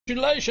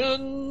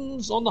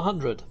Congratulations on the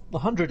 100. The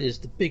 100 is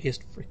the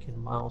biggest freaking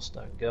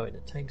milestone going.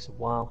 It takes a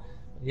while.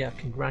 Yeah,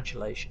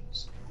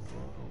 congratulations.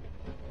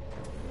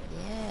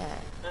 Yeah.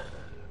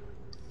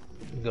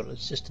 We've got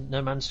Assistant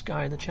No Man's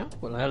Sky in the chat.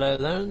 Well, hello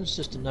there,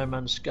 Assistant No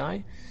Man's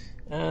Sky.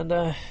 And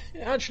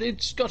actually,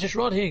 Scottish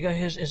Rod, here you go.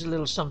 Here's a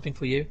little something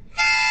for you.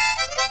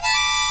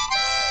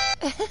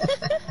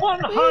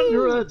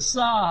 100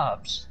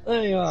 subs!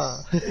 There you are.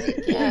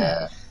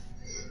 Yeah.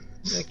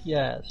 Heck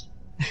yes.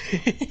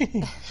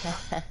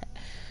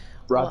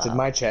 Rod's in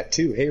my chat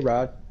too. Hey,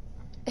 Rod.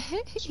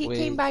 He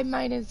came by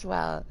mine as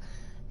well.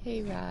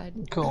 Hey,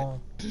 Rod.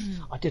 Cool.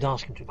 I did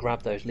ask him to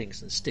grab those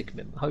links and stick them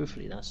in.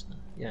 Hopefully that's...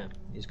 yeah,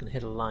 he's going to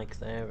hit a like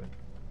there. And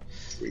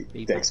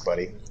sweet. Thanks,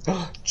 buddy.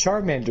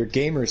 Charmander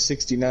Gamer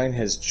 69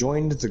 has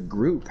joined the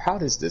group. How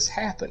does this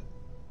happen?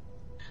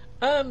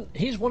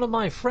 He's one of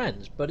my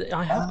friends, but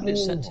I have got it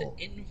set to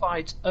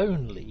invite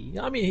only.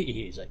 I mean,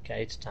 he's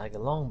okay to tag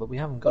along, but we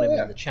haven't got him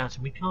in the chat,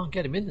 and we can't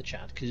get him in the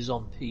chat because he's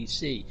on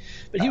PC.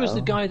 But he was the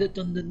guy that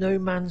done the No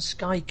Man's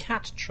Sky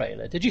cat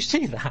trailer. Did you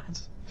see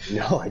that?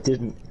 No, I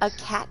didn't. A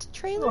cat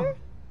trailer? Oh.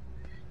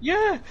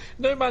 Yeah,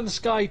 No Man's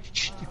Sky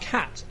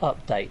cat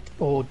update,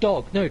 or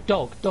dog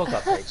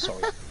update,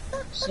 sorry.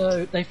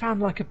 So they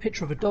found like a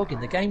picture of a dog in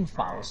the game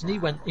files, and he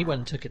went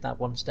and took it that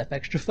one step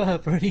extra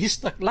further, and he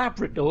stuck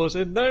Labradors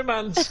in No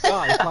Man's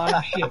Sky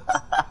flying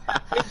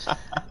ships.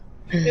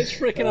 It's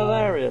freaking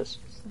hilarious.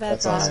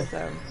 That's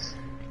awesome.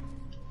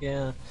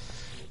 Yeah,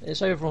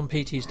 it's over on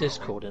PT's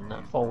Discord in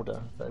that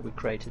folder that we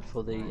created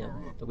for the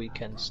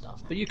weekend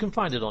stuff. But you can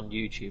find it on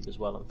YouTube as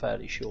well. I'm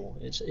fairly sure.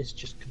 It's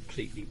just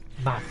completely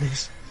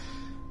madness.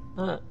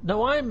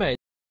 No, I made.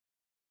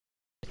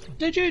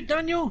 Did you,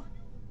 Daniel?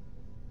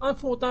 I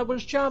thought that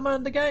was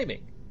Charmander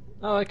Gaming.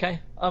 Oh,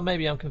 okay. Oh,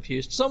 maybe I'm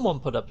confused. Someone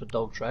put up a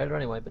dog trailer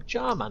anyway, but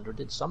Charmander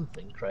did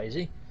something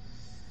crazy.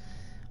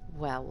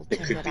 Well, we'll it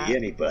check could it be out.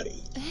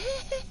 Anybody.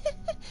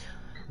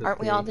 Aren't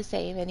we all the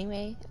same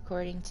anyway,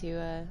 according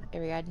to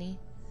Ariadne?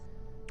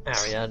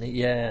 Ariadne,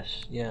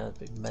 yes. Yeah, a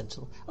bit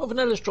mental. Oh,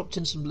 Vanilla's dropped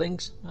in some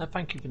links.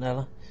 Thank you,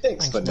 Vanilla.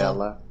 Thanks,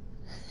 Vanilla.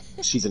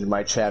 She's in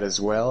my chat as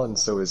well, and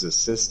so is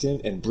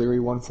Assistant and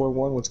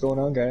Bleary141. What's going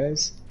on,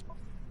 guys?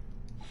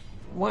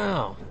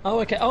 Wow. Oh,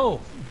 okay. Oh,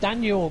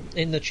 Daniel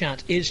in the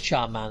chat is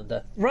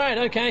Charmander. Right,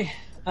 okay.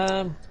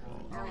 Oh,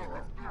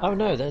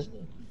 no, there's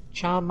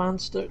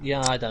Charmander.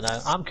 Yeah, I don't know.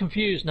 I'm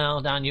confused now,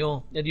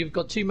 Daniel. You've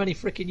got too many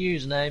freaking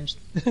usernames.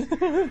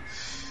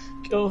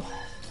 Cool.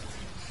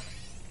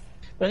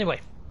 But anyway,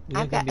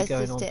 I've got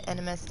Assistant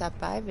NMS stop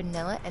by,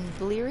 Vanilla, and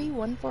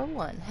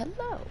Bleary141.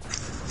 Hello.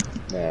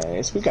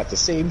 Nice. We got the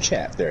same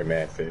chat there,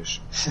 Madfish.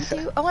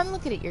 We do? Oh, I'm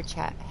looking at your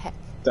chat. Heck.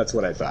 That's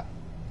what I thought.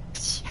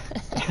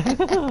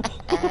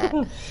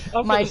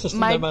 my chat is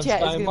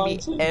going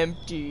to be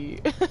empty.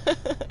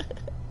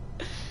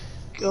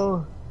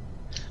 Cool.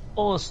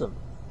 Awesome.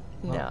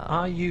 No.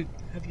 Well,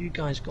 have you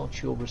guys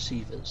got your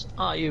receivers?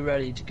 Are you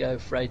ready to go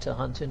freighter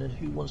hunting? And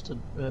who wants to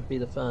be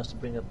the first to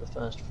bring up the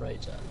first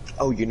freighter?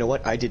 Oh, you know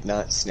what? I did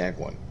not snag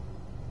one.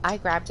 I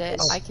grabbed it.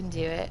 I can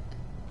do it.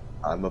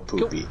 I'm a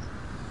poopy. Cool.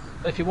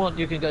 If you want,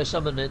 you can go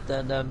summon it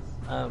then,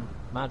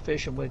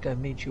 Madfish, and we'll go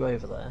meet you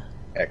over there.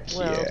 Heck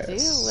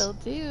yes. Will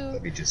do.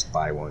 Let me just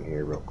buy one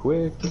here real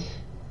quick.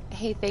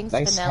 Hey, thanks,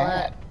 nice Vanilla.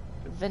 Hat.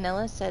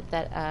 Vanilla said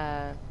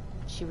that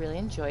she really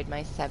enjoyed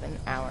my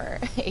 7-hour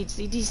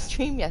HCD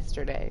stream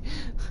yesterday.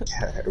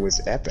 Yeah, it was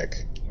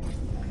epic.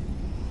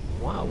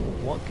 Wow,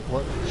 what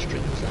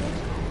stream was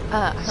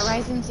that?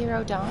 Horizon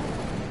Zero Dawn.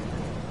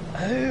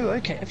 Oh,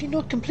 okay. Have you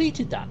not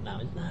completed that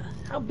now?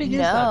 How big is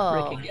that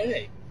freaking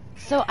game?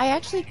 So I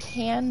actually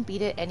can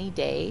beat it any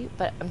day,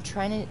 but I'm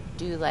trying to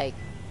do like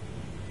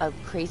a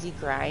crazy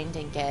grind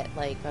and get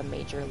like a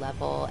major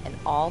level and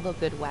all the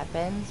good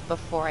weapons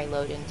before I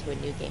load into a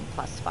new game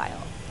plus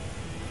file.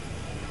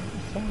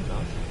 Fair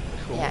enough.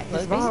 Cool. Yeah,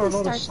 because basically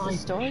starts the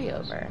story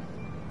over.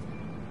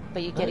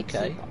 But you get to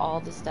keep all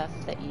the stuff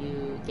that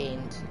you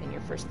gained in your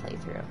first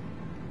playthrough.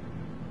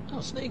 Oh,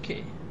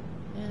 sneaky.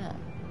 Yeah.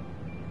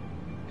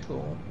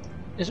 Cool.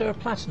 Is there a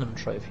platinum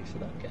trophy for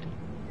that game?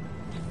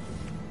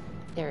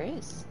 There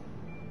is.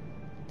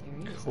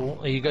 Cool.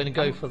 Are you going to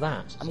go for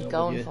that? I'm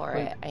going for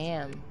it. I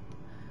am.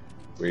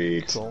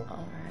 Sweet. Cool. All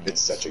right.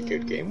 It's such a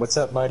good game. What's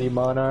up, Mighty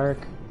Monarch?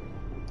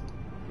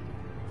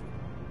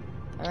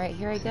 All right,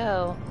 here I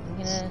go. I'm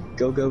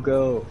gonna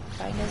go.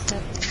 find us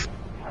a...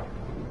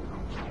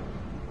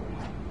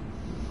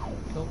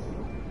 Cool.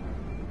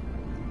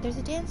 There's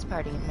a dance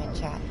party in my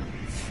chat.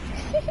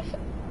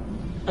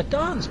 A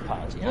dance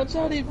party? How's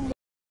that even?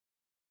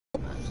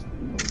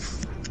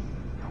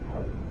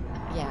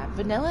 Yeah,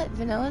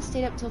 Vanilla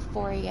stayed up till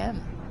 4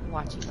 a.m.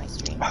 watching my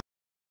stream.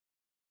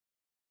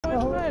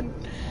 Oh, fun.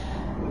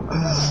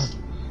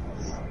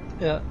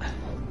 Yeah.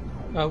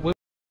 We're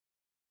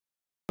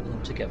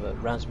together,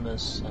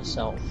 Rasmus,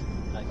 herself,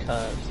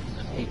 Kurt,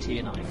 and PT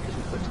and I, because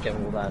we put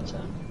together all that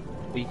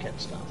weekend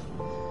stuff,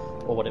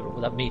 or whatever,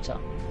 that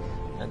meetup.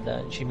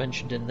 And she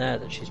mentioned in there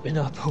that she's been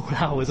up all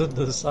hours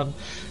under the sun,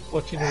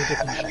 watching all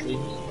different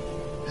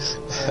streams.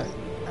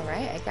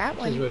 Alright, I got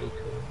one. Which is really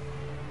cool.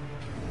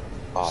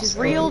 Awesome. She's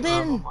reeled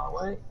I'm on in. my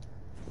way.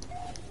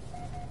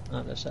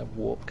 Oh, let's have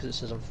warp because it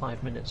says I'm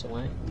 5 minutes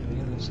away. There we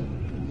go. That's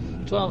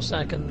it. 12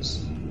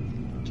 seconds.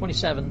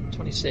 27,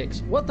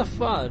 26. What the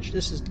fudge?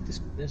 This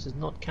is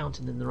not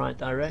counting in the right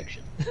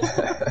direction.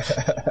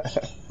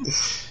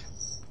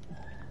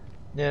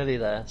 Nearly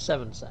there.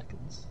 7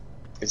 seconds.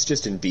 It's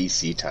just in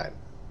BC time.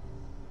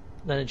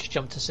 Then it just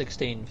jumped to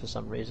 16 for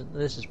some reason.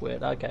 This is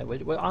weird. Okay,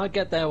 I'll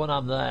get there when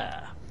I'm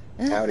there.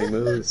 Howdy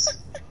moves.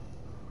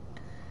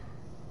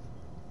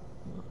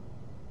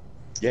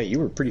 Yeah, you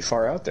were pretty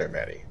far out there,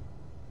 Maddie.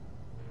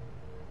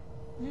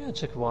 Yeah, it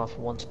took a while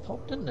for one to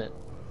pop, didn't it?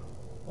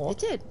 It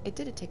did. It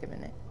did take a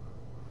minute.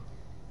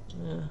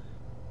 Yeah.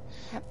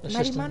 It's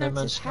Mighty just a No Monarch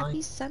Man's says, Sky.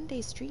 happy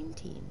Sunday stream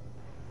team.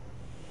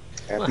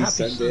 Happy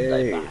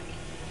Sunday. back.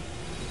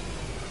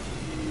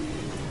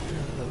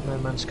 No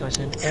Man's Sky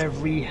saying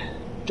every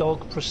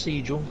dog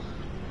procedural.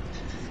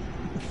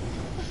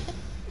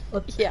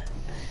 Yeah.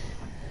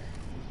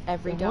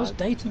 Every There was dog.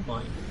 data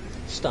mine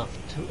stuff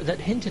that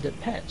hinted at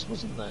pets,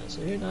 wasn't there?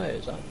 So who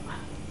knows? I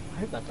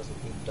hope that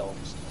doesn't mean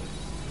dogs.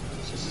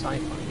 It's just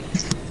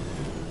sci-fi.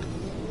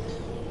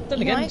 Then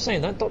You know, again,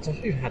 saying that, Doctor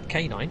Who had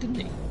canine, didn't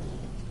he?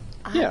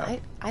 Yeah.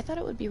 I thought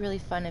it would be really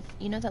fun if,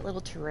 you know that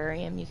little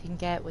terrarium you can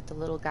get with the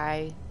little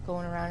guy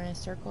going around in a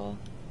circle?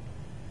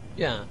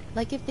 Yeah.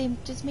 Like if they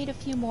just made a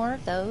few more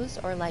of those,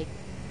 or like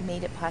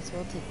made it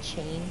possible to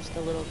change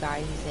the little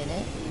guy who's in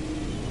it.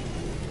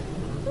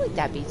 I feel like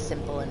that'd be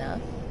simple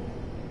enough.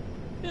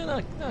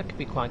 Yeah, that could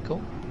be quite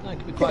cool. That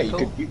could be Yeah, quite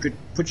cool. you could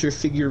put your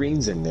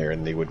figurines in there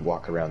and they would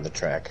walk around the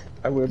track.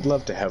 I would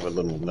love to have a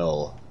little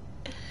null.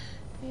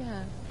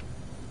 Yeah.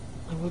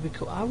 That would be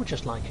cool. I would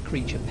just like a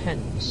creature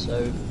pen,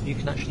 so you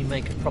can actually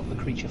make a proper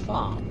creature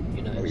farm,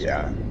 you know. Oh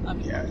yeah,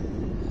 That'd be yeah.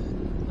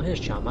 Oh, here's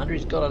Charmander,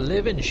 he's got a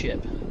living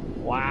ship.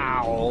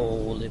 Wow,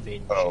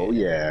 living Oh ship.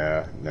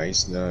 yeah,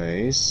 nice,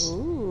 nice.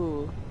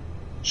 Ooh.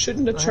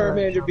 Shouldn't a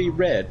Charmander be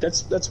red?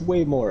 That's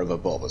way more of a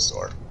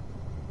Bulbasaur.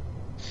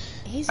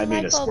 He's I a mean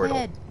a light bulb Squirtle.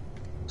 head.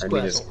 I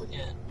mean, Squirtle,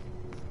 yeah.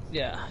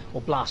 Yeah,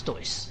 or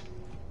Blastoise.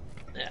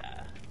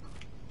 Yeah.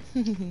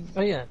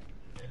 Oh yeah.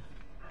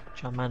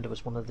 Charmander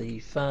was one of the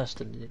first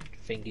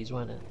thingies,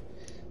 wasn't it?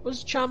 What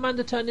does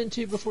Charmander turn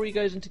into before he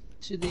goes into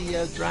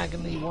the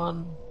Dragonly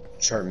one?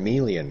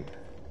 Charmeleon.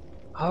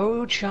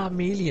 Oh,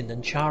 Charmeleon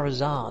and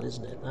Charizard,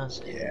 isn't it? That's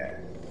it. Yeah.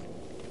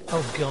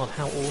 Oh god,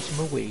 how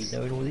awesome are we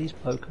knowing all these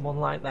Pokemon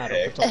like that?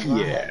 Heck off the top of our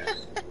yeah.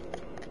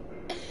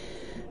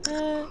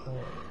 head?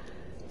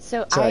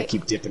 So Sorry, I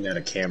keep dipping out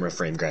of camera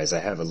frame, guys. I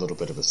have a little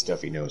bit of a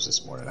stuffy nose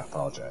this morning. I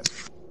apologize.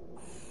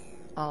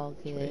 All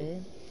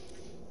good.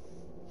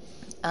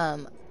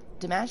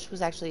 Damach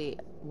was actually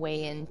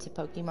way into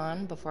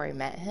Pokemon before I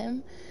met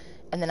him,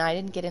 and then I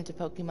didn't get into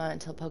Pokemon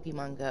until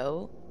Pokemon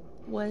Go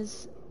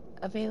was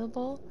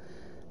available.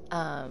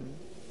 And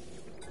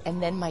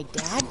then my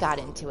dad got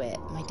into it.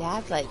 My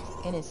dad's like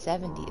in his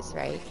 70s,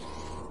 right?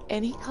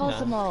 And he calls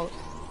them all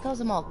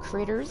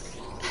critters.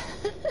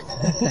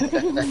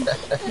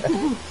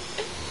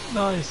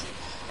 Nice.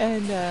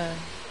 And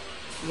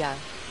yeah,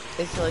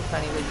 it's really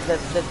funny with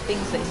the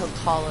things that he'll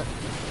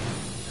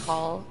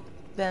call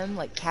them,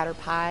 like cat or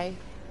pie,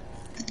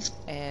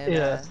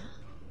 and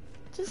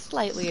just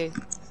slightly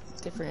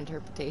different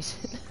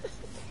interpretation.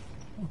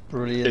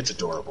 Brilliant. It's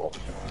adorable.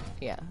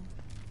 Yeah.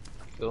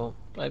 Cool.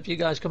 Well, if you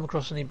guys come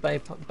across any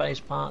base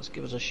parts,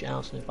 give us a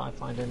shout, and if I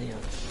find any,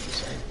 I'll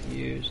say to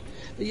use.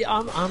 But yeah,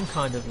 I'm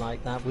kind of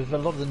like that with a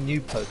lot of the new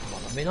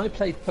Pokemon. I mean, I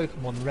played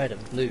Pokemon Red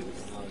and Blue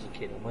when I was a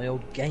kid on my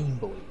old Game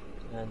Boy,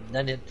 and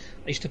then I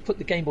used to put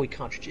the Game Boy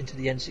cartridge into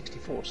the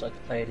N64 so I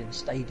could play it in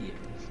Stadium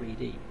in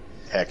 3D.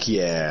 Heck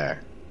yeah.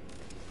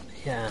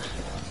 Yeah,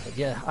 but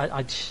yeah,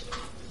 I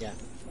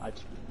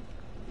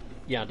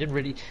didn't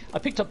really. I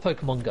picked up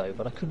Pokemon Go,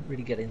 but I couldn't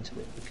really get into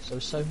it because there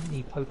were so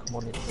many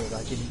Pokemon in there that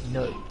I didn't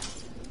know.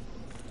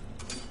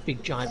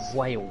 Big giant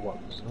whale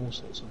ones and all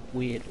sorts of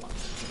weird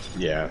ones.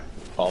 Yeah,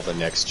 all the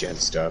next gen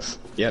stuff.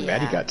 Yeah,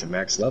 Maddie got to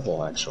max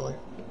level actually.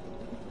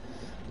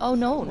 Oh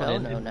no.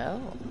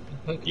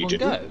 Pokemon You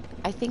didn't? Go.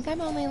 I think I'm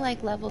only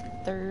like level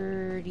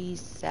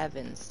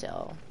 37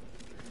 still.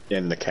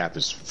 And the cap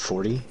is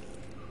 40?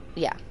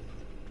 Yeah.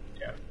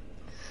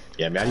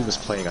 Yeah, Maddie was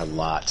playing a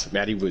lot.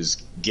 Maddie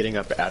was getting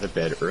up out of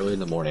bed early in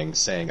the morning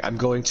saying, I'm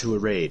going to a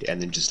raid,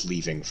 and then just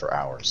leaving for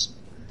hours.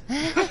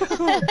 It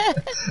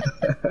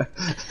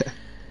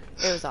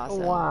was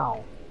awesome.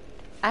 Wow.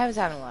 I was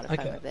having a lot of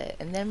fun with it.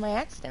 And then my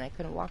accident, I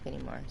couldn't walk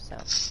anymore, so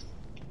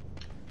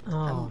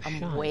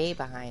I'm way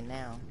behind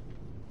now.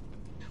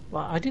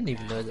 Well, I didn't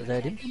even know that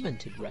they'd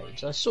implemented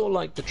raids. I saw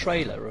like the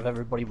trailer of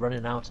everybody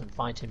running out and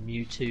fighting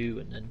Mewtwo,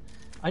 and then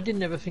I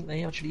didn't ever think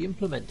they actually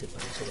implemented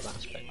that sort of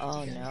aspect.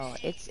 Oh no,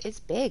 it's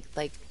big.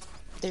 Like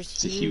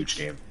there's a huge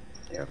game.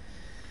 Yeah.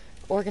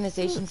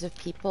 Organizations of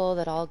people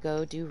that all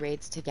go do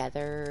raids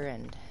together,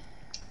 and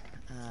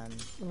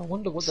Well, I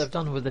wonder what they've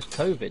done with the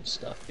COVID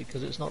stuff,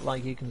 because it's not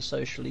like you can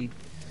socially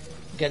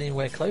get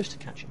anywhere close to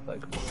catching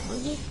Pokemon,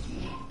 is it?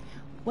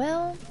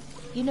 well,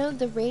 you know,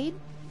 the raid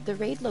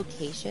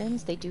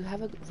locations, they do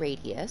have a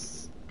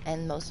radius,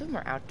 and most of them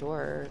are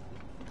outdoor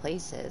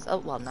places. Oh,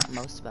 well, not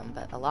most of them,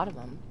 but a lot of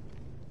them.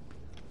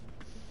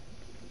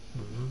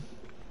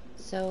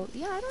 So,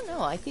 yeah, I don't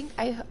know. I think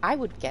I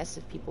would guess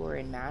if people were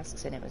in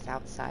masks and it was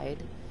outside,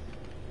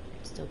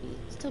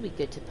 still be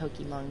good to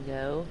Pokemon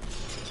Go.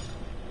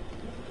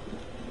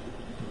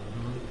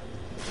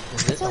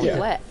 I'll tell you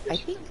what, I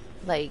think,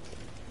 like,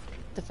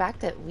 the fact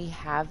that we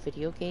have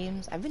video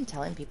games, I've been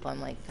telling people, I'm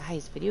like,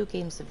 guys, video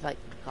games have, like,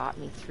 got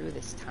me through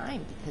this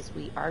time because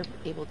we are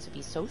able to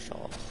be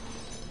social.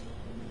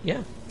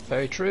 Yeah,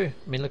 very true.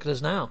 I mean, look at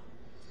us now.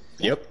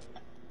 Yep.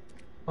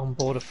 On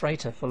board a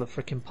freighter full of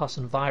freaking pus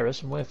and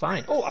virus, and we're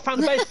fine. Oh, I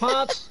found the base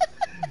parts!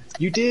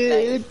 You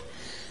did!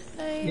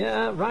 Nice.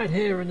 Yeah, right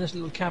here in this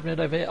little cabinet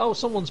over here. Oh,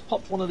 someone's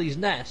popped one of these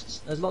nests.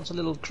 There's lots of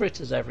little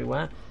critters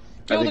everywhere.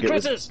 Kill the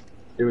critters!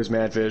 It was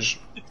Madfish.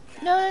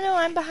 No,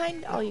 I'm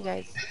behind all you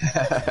guys.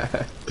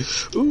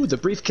 Ooh, the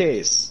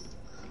briefcase.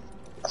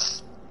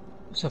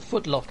 It's a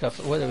footlocker.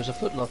 Well, there was a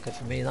footlocker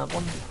for me. That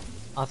one,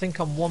 I think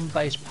I'm one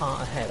base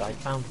part ahead. I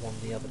found one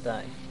the other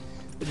day.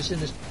 But it's in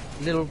this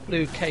little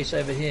blue case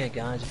over here,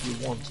 guys, if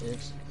you want it.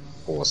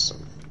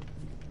 Awesome.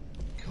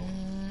 Cool.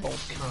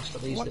 Broadcast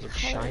of these What little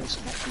color shites.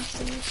 is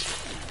that these?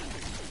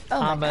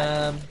 Oh my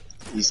God.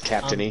 He's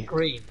captain-y.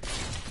 Green.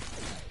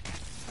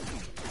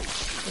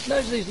 There's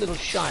loads of these little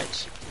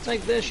shites.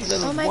 Take this, you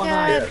little my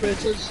one-eyed God.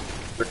 critters.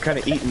 They're kind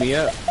of eating me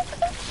up.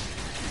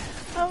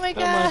 Oh my Oh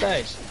my God.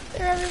 days.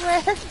 They're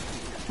everywhere.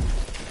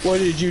 What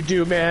did you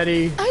do,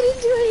 Maddie? I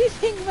didn't do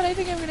anything, but I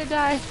think I'm gonna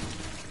die.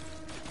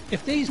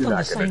 If these You're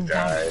done the not gonna same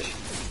die. damage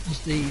as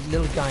the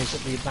little guys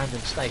at the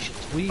abandoned stations,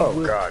 we Oh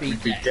would god, be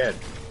we'd be dead. dead.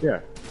 Yeah.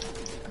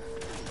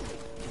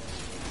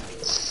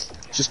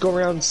 Just go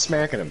around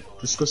smacking them.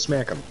 Just go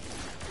smack them.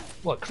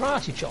 What,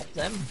 karate chop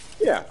them?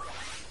 Yeah.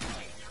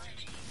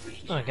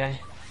 Okay.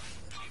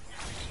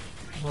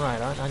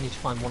 Right, I need to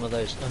find one of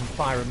those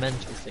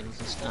environmental things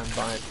and stand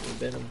by it for a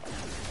bit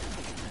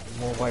and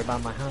more worry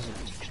about my hazard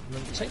detection.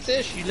 Take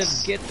this, you little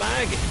git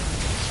bag!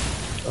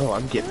 Oh,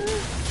 I'm getting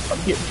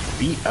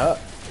beat up.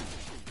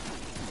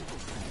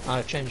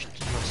 I've changed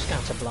to my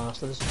scatter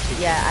blaster. This is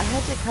Yeah, I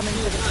had to come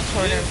into the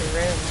corner of the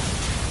room.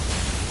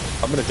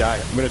 I'm gonna die.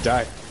 I'm gonna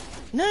die.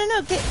 No,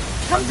 come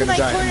I'm to gonna my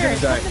die. corner. I'm gonna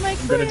die. Come to my I'm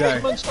corner. gonna die.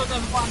 Come on, stop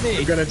that by me.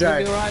 I'm gonna die.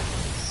 You'll be alright.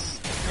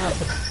 I'll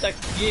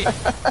protect you.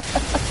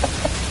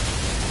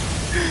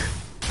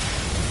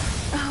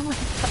 Oh my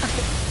God.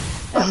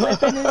 That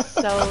weapon is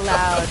so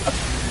loud.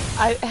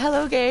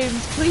 Hello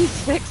games, please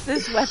fix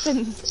this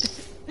weapon.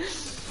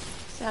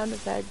 Sound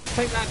effect.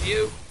 Take that,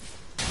 you.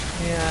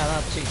 Yeah,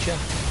 that teacher.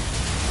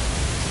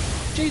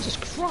 Jesus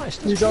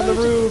Christ. He's on the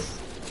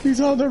roof.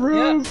 He's on the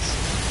roof.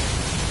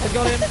 I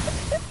got him.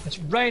 It's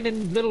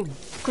raining little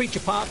creature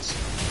parts.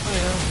 Oh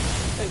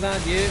yeah. Take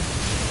that, you.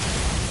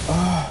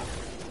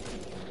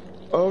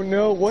 Oh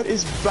no, what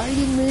is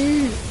biting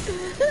me?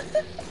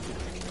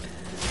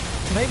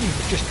 Maybe you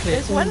could just clear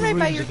There's all one the right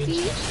by rooms your of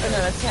feet. instance. Oh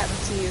no, that's happened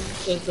to you.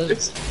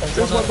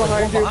 There's one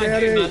behind you,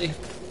 Maddie. Maddie.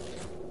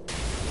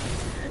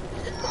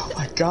 Oh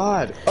my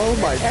god. Oh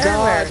my They're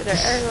god. everywhere.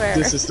 They're everywhere.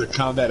 This is the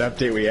combat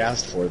update we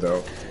asked for,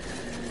 though.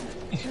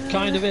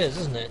 Kind of is,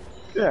 isn't it?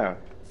 Yeah.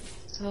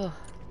 Oh.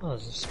 Oh,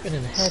 there's a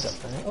spinning head up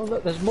there. Oh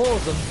look, there's more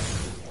of them.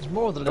 There's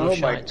more of the little Oh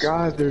my shites.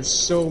 god, there's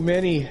so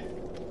many.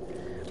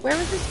 Where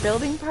was this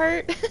building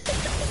part?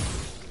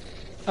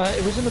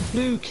 It was in a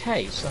blue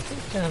case. I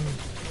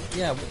think,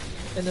 yeah,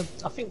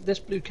 I think this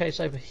blue case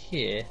over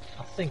here.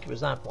 I think it was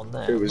that one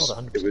there. It I'm was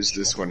not 100%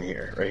 this sure. one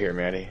here, right here,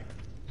 Maddie.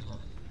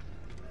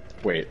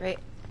 Wait. right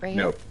here.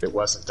 Nope, it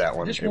wasn't that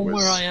one. This it one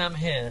was... where I am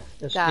here.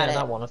 This, Got yeah, it.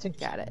 that one. I think.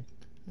 Got it.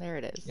 There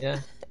it is. Yeah.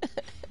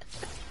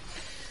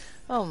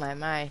 Oh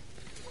my.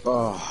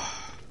 Oh.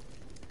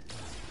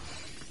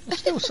 There's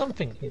still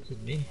something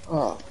hitting me.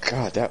 Oh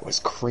god, that was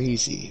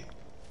crazy.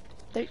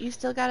 You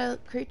still got a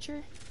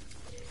creature?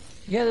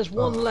 Yeah, there's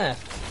one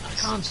left. I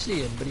can't see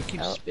him, but he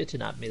keeps Oh.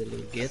 spitting at me, the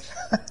little git.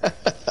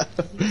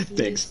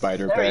 Thanks,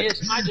 Spider There he Beck.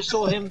 is. I just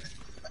saw him.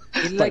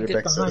 He legged it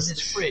Spider-Beck behind says-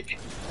 his fridge.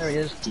 There he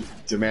is.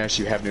 Damash,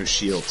 you have no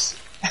shields.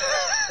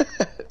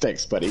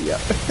 Thanks, buddy. Yeah.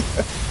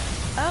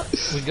 Oh,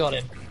 We got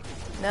him.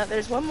 no,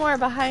 there's one more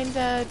behind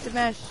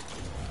Damach.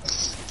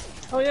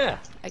 Oh yeah.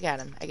 I got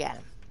him.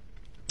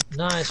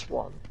 Nice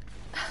one.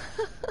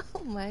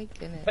 Oh my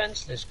goodness.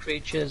 Defenseless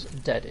creatures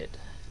deaded.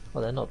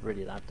 Well, they're not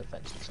really that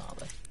defenseless, are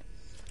they?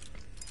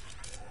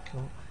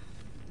 Cool.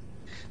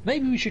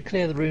 Maybe we should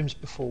clear the rooms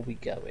before we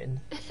go in.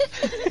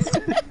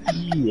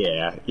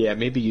 Yeah.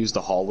 Maybe use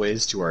the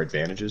hallways to our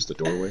advantages, the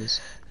doorways.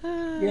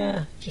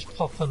 Yeah, just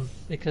pop them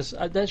because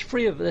there's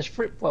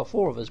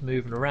four of us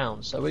moving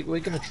around, so we're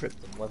going to trip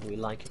them whether we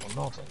like it or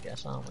not, I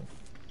guess, aren't we?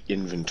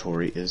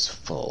 Inventory is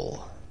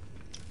full.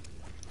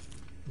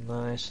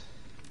 Nice.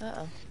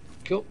 Uh-oh.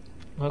 Cool.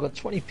 I've got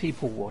 20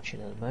 people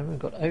watching at the moment.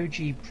 We've got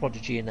OG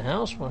Prodigy in the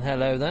house. Well,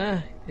 hello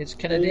there. It's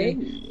Kennedy.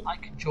 Hey. I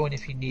can join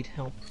if you need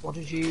help,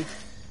 Prodigy.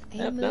 Hey,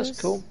 Yep, Moose.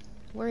 that's cool.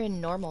 We're in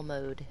normal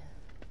mode.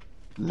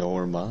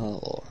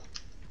 Normal.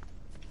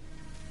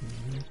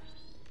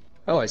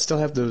 Oh, I still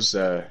have those,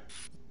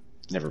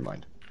 never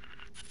mind.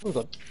 We've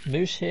got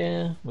Moose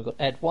here. We've got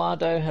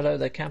Eduardo. Hello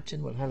there,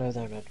 Captain. Well, hello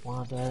there,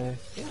 Eduardo.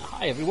 Yeah,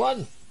 hi,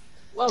 everyone.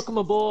 Welcome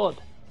aboard.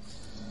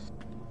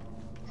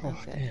 Oh,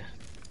 dear.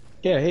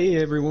 Yeah,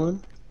 hey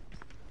everyone.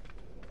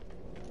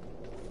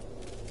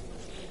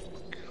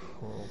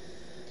 Cool.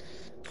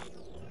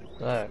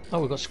 So, oh,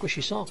 we've got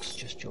Squishy Socks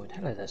just joined.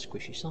 Hello there,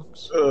 Squishy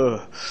Socks.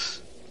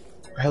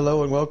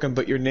 Hello and welcome,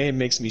 but your name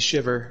makes me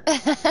shiver.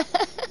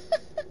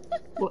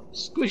 What?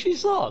 Squishy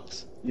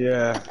Socks?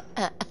 Yeah.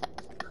 I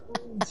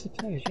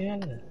suppose, yeah.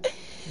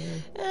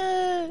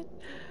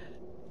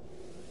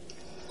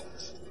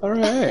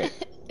 Alright.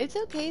 It's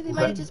okay. They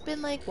might have just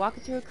been like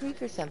walking through a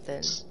creek or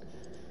something.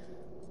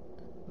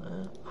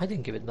 I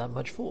didn't give it that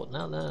much thought.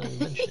 Now you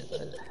mention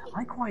it,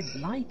 I quite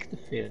like the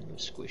feeling of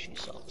Squishy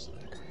Socks.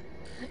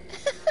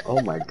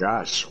 Oh my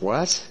gosh,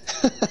 what?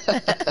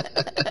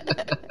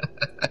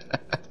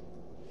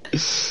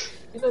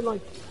 You know,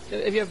 like,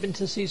 have you ever been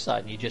to the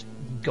seaside and you just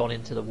gone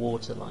into the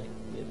water, like,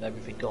 with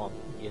everything gone?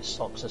 Your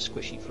socks are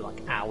squishy for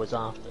like hours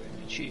after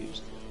in your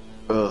shoes.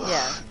 Ugh.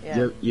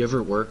 Yeah. You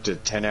ever worked a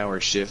 10-hour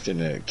shift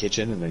in a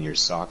kitchen and then your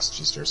socks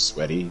just are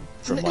sweaty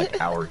from like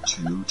hour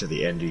 2 to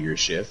the end of your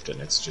shift and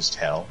it's just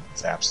hell?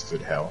 It's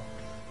absolute hell.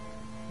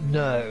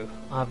 No,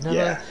 I've never.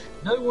 Yeah.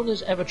 No one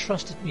has ever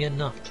trusted me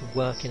enough to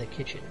work in a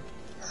kitchen.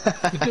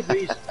 For good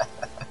reason.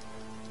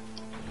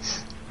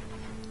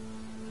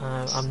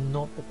 I'm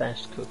not the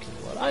best cook in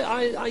the world.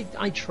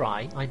 I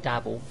try, I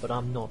dabble, but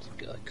I'm not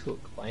a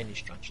cook by any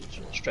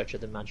stretch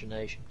of the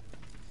imagination.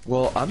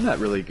 Well, I'm not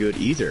really good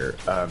either.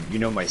 You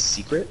know my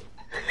secret?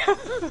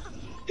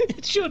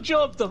 It's your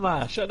job,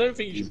 Damach. I don't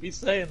think you should be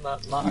saying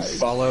that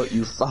live.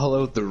 You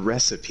follow the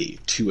recipe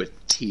to a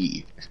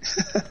T.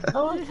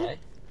 Oh, okay.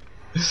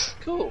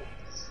 Cool.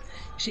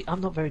 See,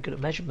 I'm not very good at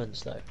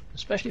measurements, though.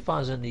 Especially if I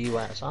was in the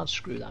US, I'd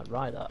screw that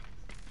right up.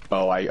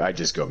 Oh, I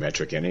just go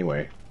metric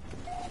anyway.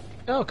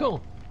 Oh,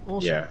 cool.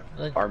 Awesome. Yeah,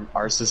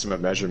 our system of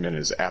measurement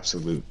is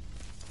absolute.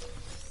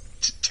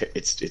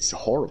 It's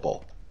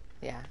horrible.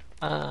 Yeah.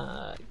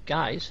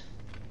 Guys.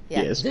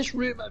 Yeah. Yes. This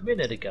room a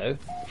minute ago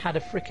had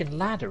a frickin'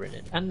 ladder in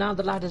it, and now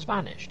the ladder's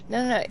vanished.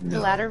 No. The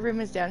ladder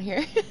room is down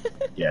here.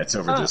 Yeah, it's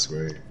over this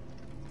way.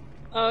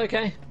 Oh,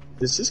 okay.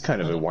 This is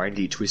kind of a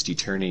windy, twisty,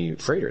 turny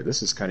freighter.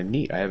 This is kind of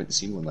neat. I haven't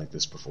seen one like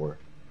this before.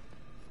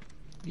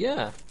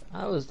 Yeah,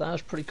 that was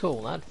pretty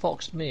cool. That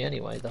foxed me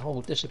anyway. The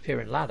whole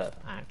disappearing ladder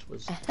act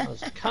was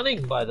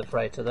cunning by the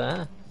freighter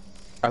there.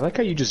 I like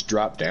how you just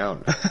drop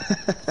down.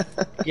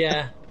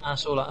 Yeah,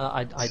 that's all.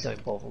 I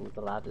don't bother with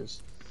the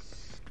ladders.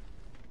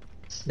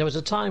 There was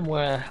a time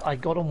where I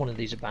got on one of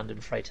these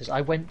abandoned freighters. I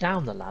went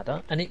down the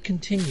ladder, and it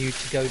continued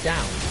to go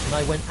down. And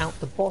I went out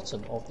the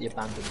bottom of the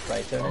abandoned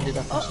freighter and ended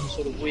up in some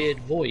sort of weird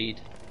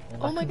void.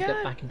 And I couldn't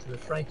get back into the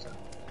freighter.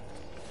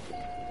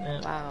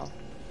 Yeah. Wow.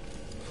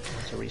 I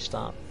had to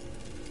restart.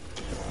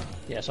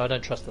 Yeah, so I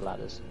don't trust the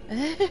ladders.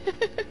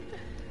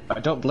 I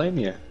don't blame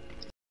you. It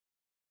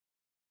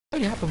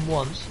only happened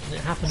once, and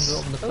it happened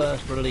on the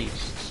first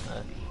release.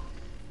 So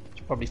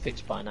it's probably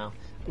fixed by now.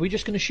 Are we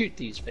just going to shoot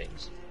these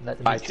things? And let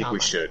them I think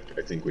we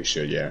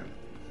should, yeah.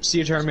 See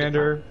you,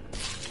 Charmander.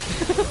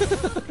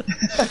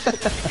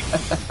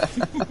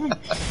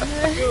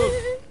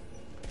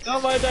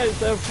 Oh my days,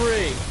 they're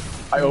free!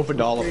 I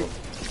opened all of them.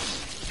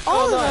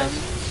 All of nice.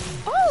 them.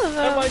 All of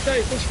them. Oh my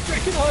days, there's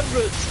freaking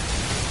hundreds!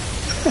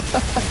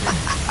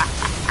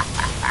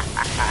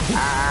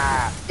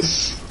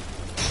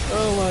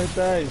 Oh my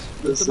days.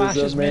 This Damach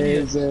is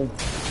amazing.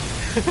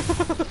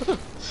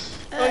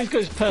 Oh, he's got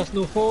his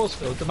personal force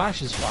field.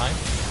 Damach is fine.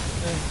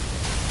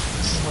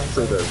 Oh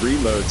For the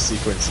reload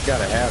sequence, you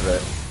gotta have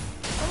it.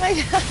 Oh my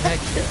god.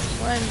 This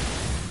one.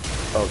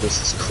 Oh, this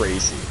is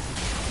crazy.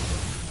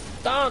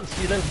 Dance,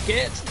 you little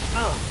git!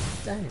 Oh,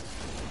 dang.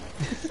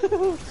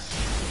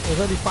 There's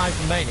only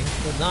 5 remaining.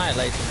 We're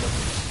annihilating them.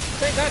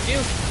 Take that, you!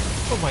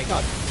 Oh my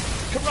god.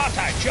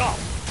 Karate chop!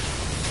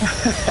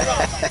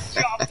 Karate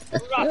chop!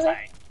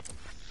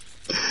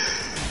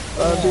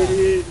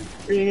 Karate!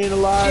 Being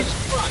alive.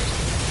 Jesus Christ.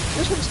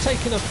 This one's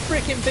taken a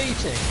freaking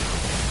beating.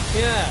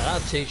 Yeah,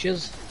 that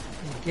teaches.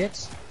 You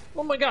gits.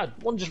 Oh my god,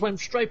 one just went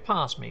straight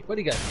past me. Where'd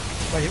he go?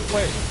 Where is he?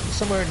 He's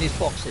somewhere in these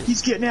boxes.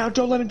 He's getting out.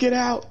 Don't let him get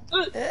out.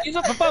 He's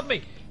up above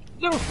me.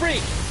 Little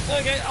freak.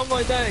 Okay, on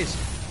my days.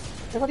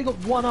 They've only got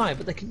one eye,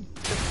 but they're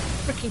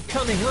freaking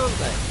cunning, aren't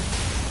they?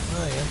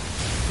 Oh yeah,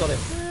 got him.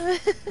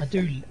 I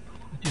do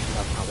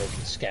love how they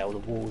can scale the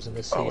walls and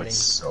the ceiling. Oh, it's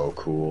so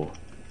cool.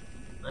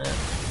 Yeah,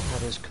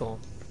 that is cool.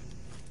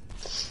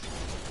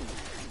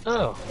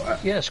 Oh,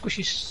 yeah,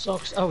 Squishy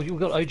Socks. Oh, you've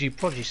got OG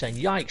Prodigy saying,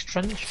 yikes,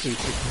 trench foot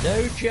is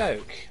no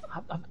joke.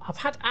 I've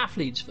had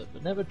athlete's foot,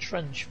 but never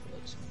trench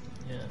foot.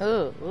 Yeah.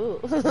 Ooh.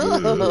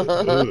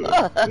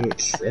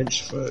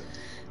 Trench foot.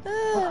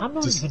 Well, I'm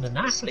not even an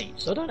athlete,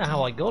 so I don't know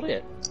how I got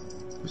it.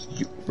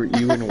 Were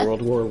you in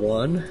World War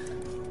One?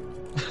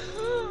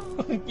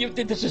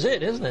 This is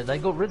it, isn't it? They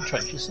got rid of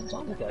trenches some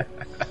time ago.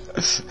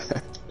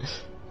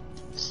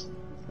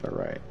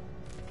 Alright.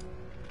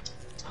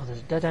 Oh, there's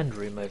a dead end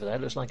room over there.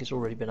 Looks like it's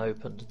already been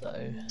opened,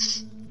 though.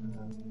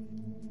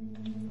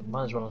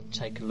 might as well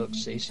take a look,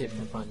 see if we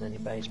can find any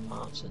base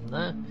parts in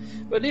there.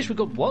 But at least we've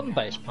got one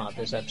base part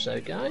this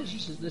episode,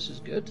 guys. This is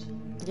good.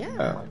 Yeah.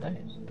 My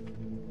days.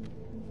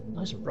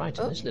 Nice and bright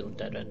in this little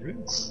dead end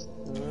room.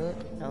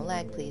 No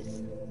lag,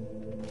 please.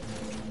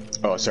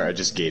 Oh, sorry, I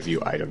just gave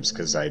you items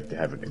because I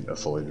haven't in a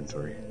full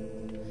inventory.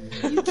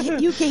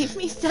 You gave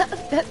me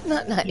stuff? That's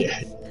not nice.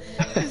 Yeah.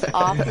 Just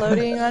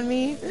offloading on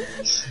me?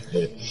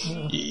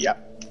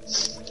 Yep.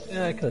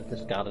 Yeah, I could have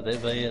discarded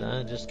it, but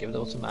just give it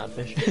all to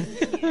Madfish.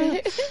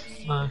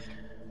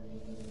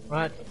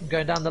 Right, I'm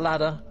going down the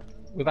ladder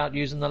without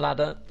using the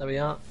ladder. There we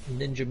are.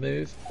 Ninja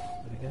move.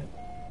 There we go.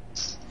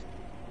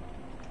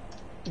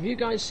 Have you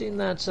guys seen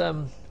that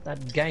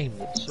that game,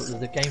 that sort of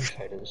the game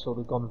trailer that's sort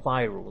of gone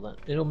viral? That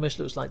it almost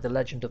looks like The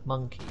Legend of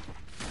Monkey.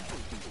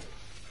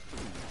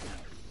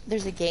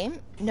 There's a game?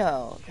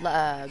 No.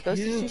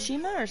 Ghost of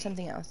Tsushima or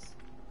something else?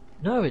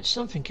 No, it's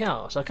something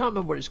else. I can't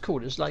remember what it's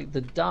called. It's like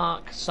the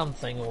Dark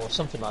something or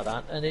something like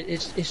that, and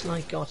it's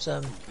like got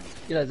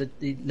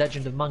the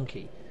Legend of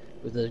Monkey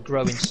with the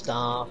growing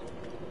star.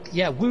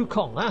 Yeah,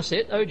 Wukong. That's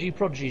it. OG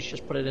Prodigy's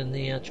just put it in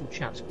the actual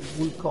chat.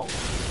 Wukong.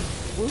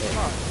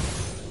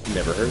 Wukong.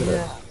 Never heard of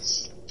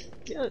it.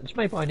 Yeah, it's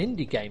made by an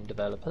indie game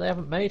developer. They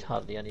haven't made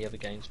hardly any other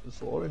games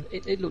before, and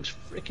it looks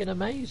freaking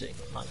amazing,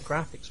 like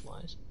graphics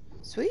wise.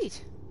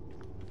 Sweet.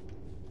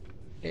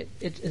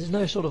 There's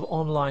no sort of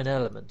online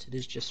element. It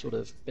is just sort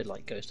of a bit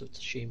like Ghost of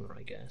Tsushima,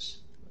 I guess.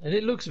 And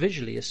it looks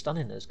visually as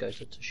stunning as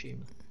Ghost of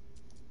Tsushima.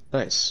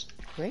 Nice.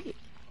 Great.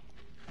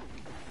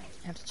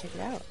 I have to check it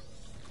out.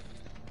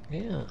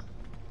 Yeah.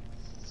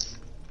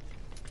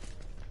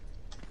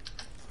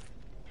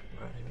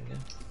 Right, here we go.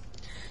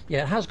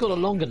 Yeah, it has got a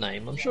longer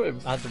name. I'm sure it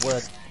had the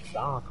word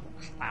dark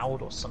or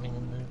cloud or something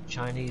in the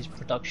Chinese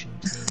production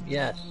team.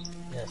 Yes,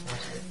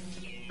 that's it.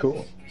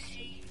 Cool.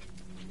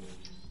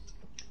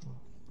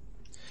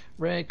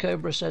 Red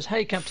Cobra says,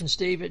 "Hey Captain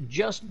Steve,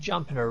 just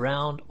jumping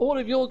around all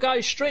of your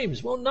guys'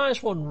 streams." Well,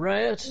 nice one,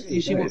 Riot.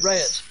 You see what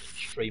Riot's been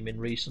streaming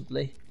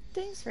recently?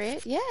 Thanks,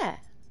 Riot. Yeah.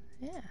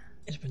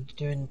 He's been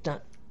doing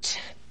that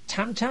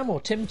Tam Tam or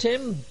Tim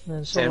Tim,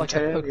 and sort of like a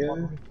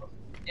Pokemon.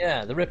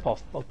 Yeah, the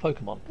rip-off of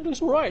Pokemon. It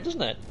looks alright,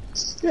 doesn't it?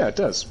 Yeah, it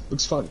does.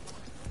 Looks fun.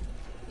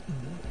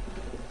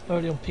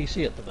 Only on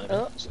PC at the moment.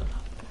 Oh. So.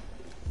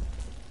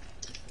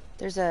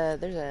 There's a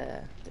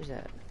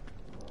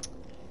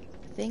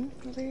thing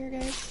over here,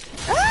 guys.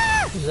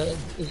 Ah! Is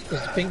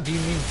thing, do you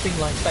mean thing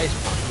like face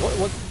punch?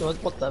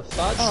 What the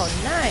fudge? Oh,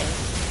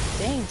 nice.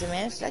 Dang,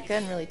 Damach, that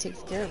gun really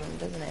takes care of him,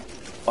 doesn't it?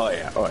 Oh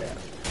yeah.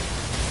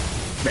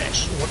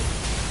 Mash.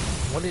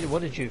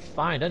 What did you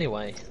find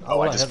anyway?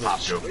 Oh,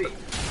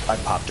 I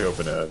popped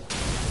open a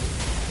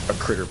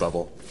critter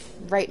bubble.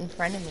 Right in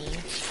front of me.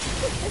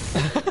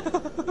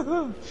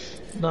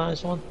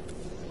 Nice one.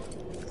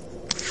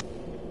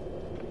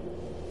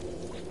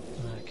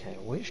 Okay,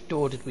 which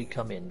door did we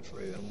come in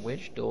through, and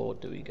which door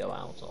do we go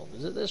out of?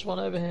 Is it this one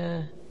over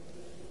here?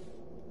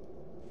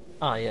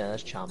 Ah, yeah,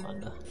 that's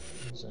Charmander.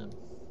 There's,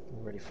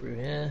 already through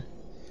here.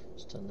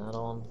 Let's turn that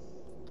on.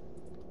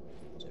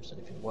 See if there's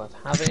anything worth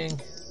having.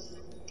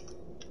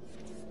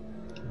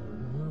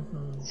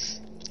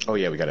 Oh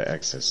yeah, we gotta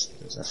access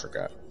this. I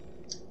forgot.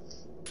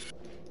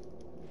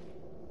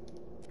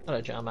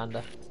 Hello,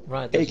 Charmander.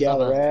 Right, Hey, there's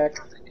another Galarac.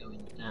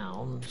 going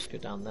down. Let's go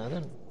down there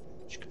then.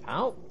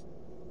 Out.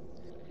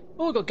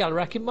 Oh, I got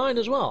Galarac in mine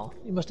as well.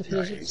 You must have hit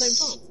us at the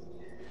same time.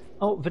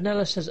 Oh,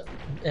 Vanilla says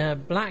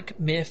Black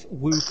Myth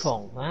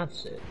Wukong.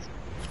 That's it.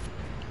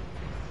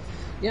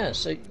 Yeah,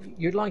 so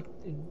you'd like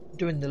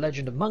doing the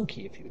Legend of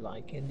Monkey if you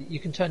like, and you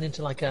can turn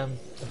into like a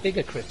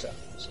bigger critter.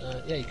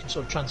 So yeah, you can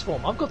sort of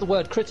transform. I've got the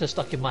word critter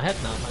stuck in my head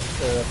now,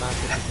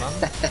 Mum.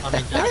 I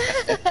mean,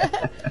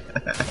 Dad.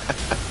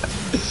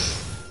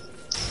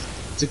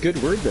 It's a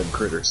good word, them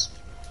critters.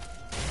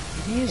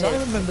 It is. I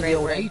remember the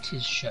old word.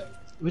 80s show.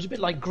 It was a bit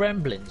like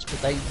Gremlins,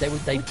 but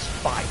they'd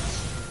fight.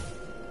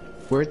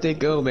 Where'd they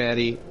go,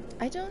 Maddie?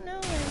 I don't know,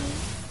 Annie.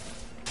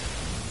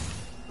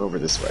 Over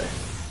this way.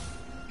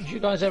 Did you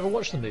guys ever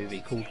watch the movie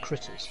called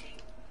Critters?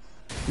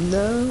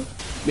 No.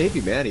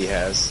 Maybe Maddie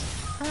has.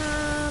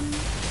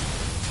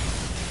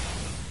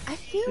 I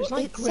feel It's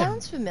like it Gremlins.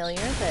 sounds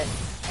familiar, but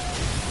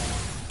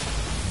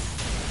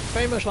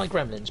Very much like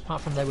Gremlins,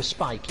 apart from they were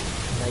spiky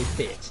and they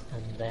bit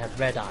and they had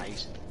red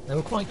eyes. They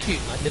were quite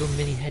cute, like little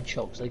mini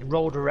hedgehogs. They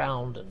rolled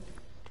around and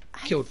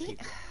killed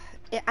people.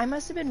 I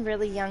must have been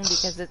really young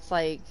because it's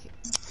like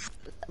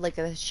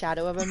a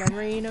shadow of a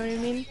memory. You know what I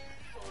mean?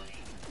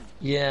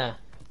 Yeah.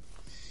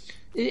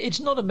 It's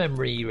not a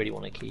memory you really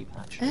want to keep,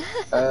 actually.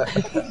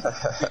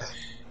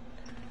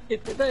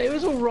 It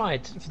was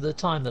alright for the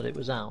time that it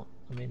was out.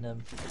 I mean, I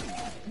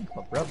think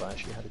my brother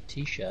actually had a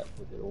t-shirt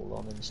with it all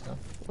on and stuff.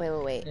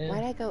 Wait. Yeah.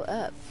 Why'd I go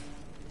up?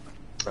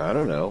 I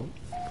don't know.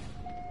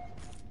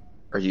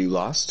 Are you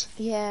lost?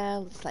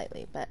 Yeah,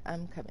 slightly, but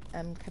I'm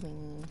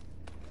coming.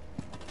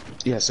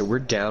 Yeah, so we're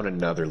down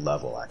another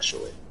level,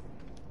 actually.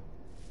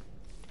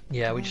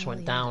 Yeah, we just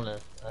went down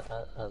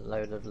a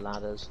load of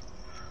ladders.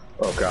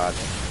 Oh god.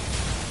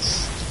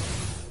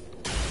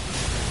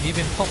 You've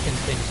been popping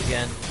things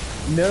again.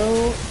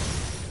 No.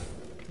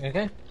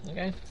 Okay,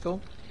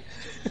 cool.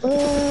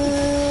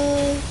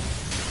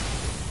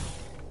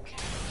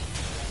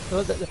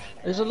 Well,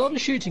 there's a lot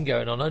of shooting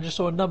going on. I just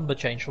saw a number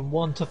change from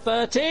 1 to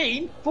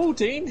 13,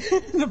 14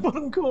 in the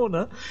bottom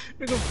corner.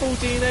 We've got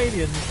 14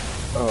 aliens.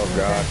 Oh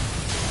god.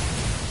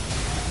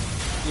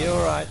 You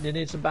alright? You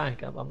need some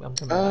backup? I'm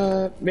coming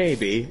back.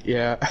 Maybe,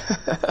 yeah.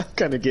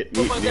 Kind of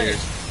getting eaten here.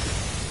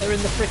 They're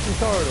in the freaking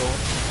corridor.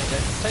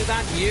 Okay. Take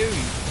that, you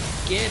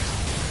git.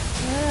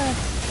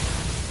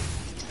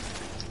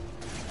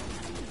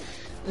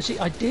 See,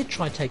 I did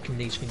try taking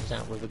these things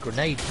out with a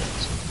grenade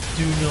launcher.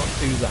 Do not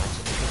do that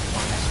in the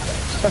confined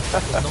space. It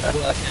does not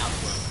work out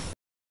well.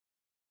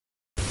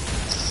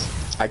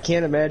 I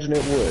can't imagine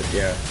it would,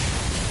 yeah.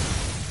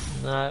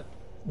 No,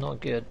 not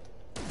good.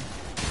 A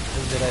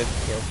little bit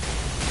overkill.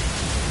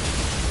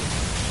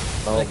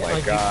 Oh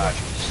my god.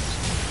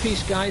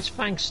 Peace, guys.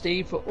 Thanks,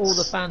 Steve, for all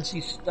the fancy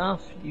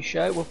stuff you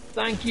show. Well,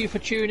 thank you for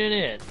tuning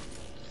in.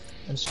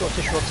 And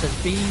Scottish Rod says,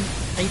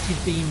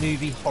 80s B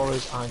movie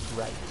horrors are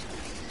great.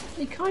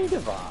 They kind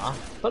of are,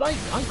 but I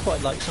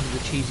quite like some of the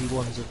cheesy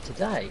ones of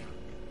today.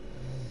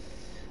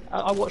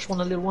 I watched one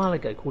a little while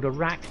ago called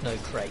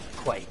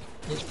Arachnoquake.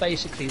 It's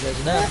basically there's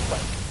an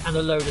earthquake and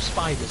a load of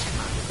spiders come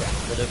out of the ground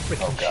that are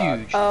freaking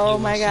huge. Oh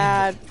my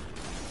god.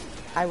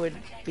 I would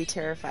be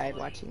terrified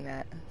watching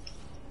that.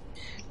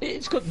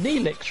 It's got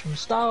Neelix from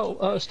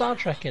Star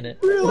Trek in it.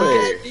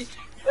 Really?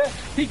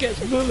 He gets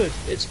bullied.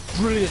 It's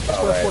brilliant. It's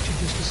worth watching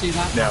just to see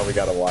that. Now we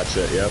gotta watch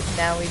it, yep.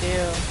 Now we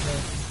do.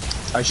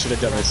 I should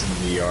have done this in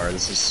VR.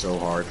 This is so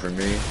hard for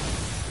me.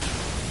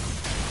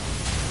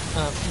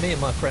 Me and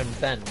my friend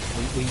Ben,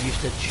 we used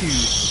to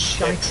choose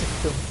the shitest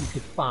films we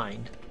could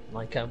find.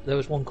 Like there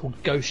was one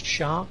called Ghost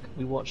Shark.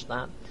 We watched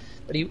that.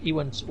 But he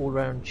went all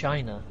around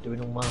China doing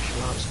all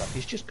martial arts stuff.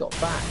 He's just got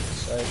back,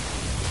 so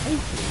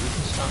hopefully we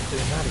can start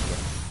doing that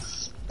again.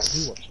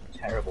 We watched some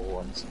terrible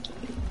ones.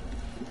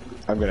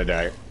 I'm gonna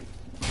die.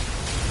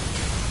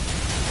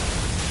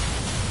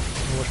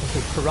 We watched one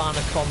called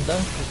Piranaconda,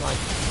 which was like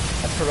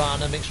a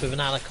piranha mixed with an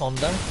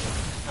anaconda.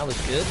 That was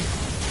good.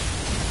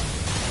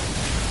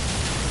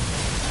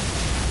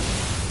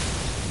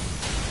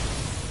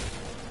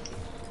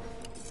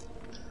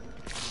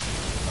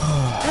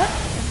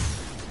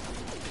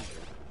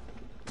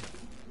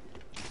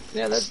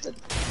 Yeah, these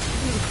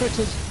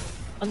critters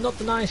are not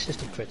the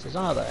nicest of critters,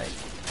 are they?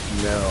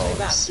 No.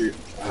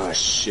 Oh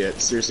shit.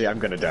 Seriously, I'm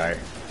gonna die.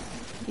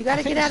 You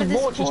gotta get out of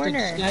this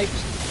corner.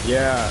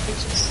 Yeah.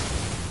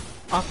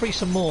 I'll free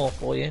some more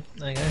for you.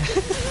 There you go.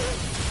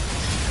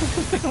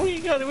 we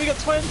got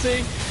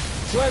 20.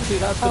 20,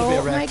 that's gonna be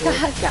a record. Oh my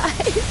god,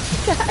 guys,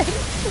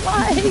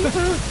 why?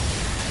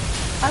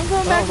 I'm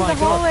going back to the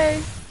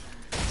hallway.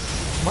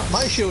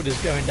 My shield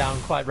is going down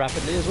quite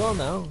rapidly as well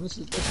now. This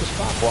is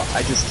fun. Well,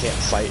 I just can't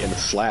fight in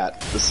flat.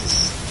 This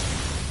is...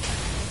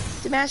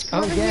 Damach,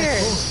 come over here.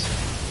 Cool.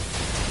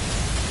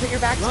 Put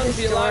your back to Run this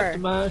for your door. life,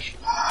 Damach.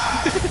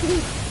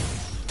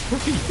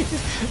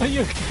 Are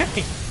you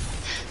okay?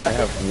 I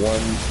have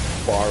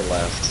 1 bar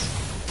left.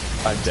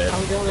 I'm dead. Oh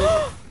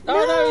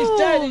no, he's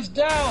dead, he's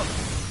down!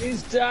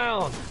 He's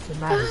down! The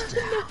man is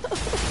down.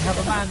 We have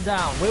a man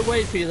down. We'll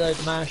wait for you though,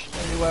 Damach.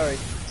 Don't you worry.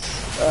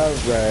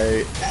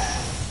 Alright.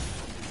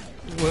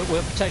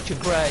 We'll protect your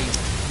grave.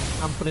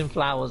 I'm putting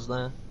flowers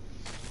there.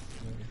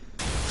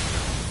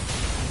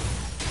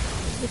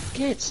 The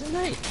kids, isn't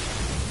they?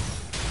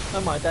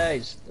 Oh my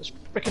days. There's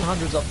freaking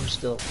hundreds of them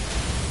still.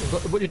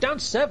 We're down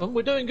to 7.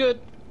 We're doing good.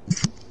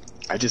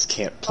 I just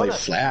can't play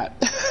flat.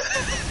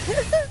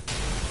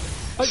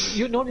 Oh,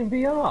 you're not in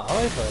VR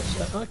either.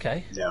 So,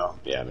 okay. No.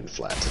 Yeah, I'm in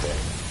flat today.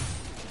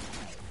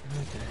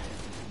 Okay.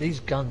 These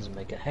guns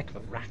make a heck of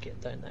a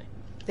racket, don't they?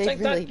 They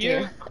really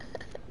do.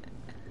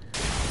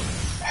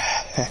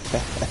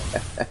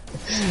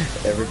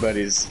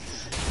 Everybody's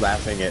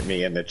laughing at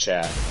me in the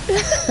chat.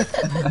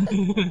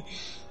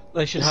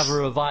 They should have a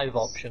revive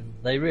option.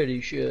 They really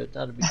should.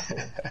 That'd be cool.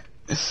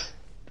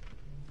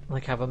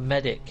 Like have a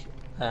medic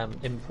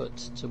input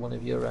to one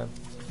of your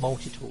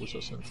multi-tools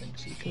or something,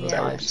 so you can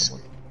revive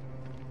someone.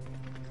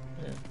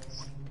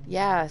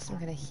 Yeah, some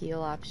kind of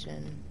heal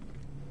option.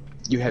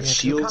 You have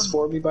shields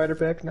for me,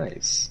 Biterback?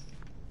 Nice.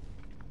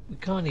 We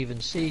can't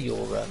even see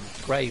your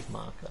grave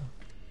marker.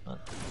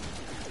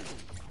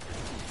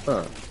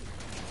 Huh.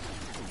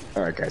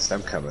 Alright guys,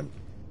 I'm coming.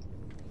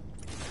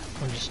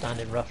 I'm just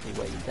standing roughly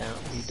where you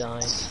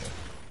died. So.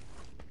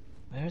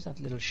 Where is that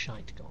little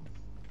shite gone?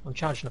 I'm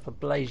charging up a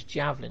blaze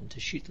javelin to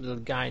shoot the little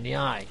guy in the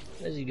eye.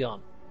 Where's he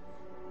gone?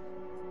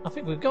 I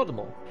think we've got them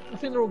all. I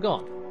think they're all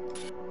gone.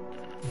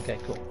 Okay,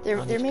 cool.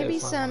 There may be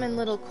some in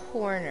little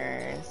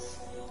corners.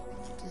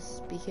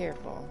 Just be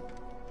careful.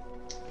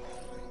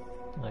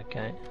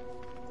 Okay.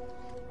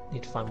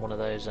 Need to find one of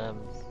those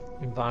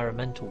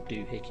environmental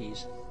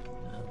doohickeys.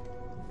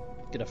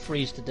 Gonna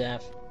freeze to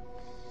death.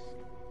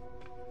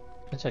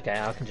 It's okay,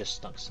 I can just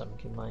stuck something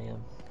in my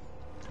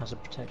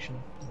hazard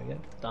protection. There we go,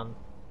 done.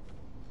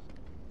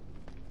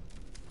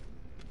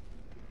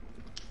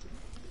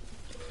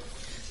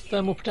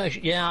 Thermal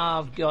protection. Yeah,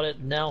 I've got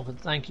it, Nelvin.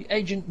 Thank you.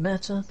 Agent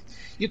Meta.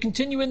 You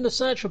continue in the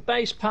search for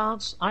base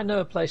parts. I know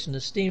a place in the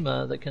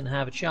steamer that can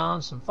have a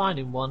chance of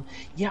finding one.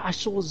 Yeah, I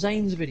saw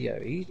Zane's video.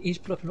 He's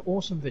put up an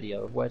awesome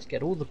video of where to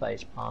get all the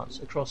base parts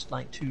across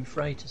like 2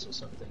 freighters or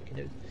something.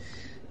 You know,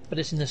 but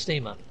it's in the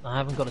steamer. I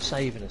haven't got a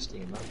save in a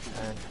steamer,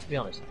 and to be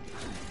honest,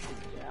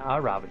 I'd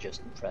rather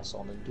just press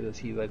on and do a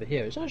few over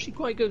here. It's actually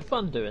quite good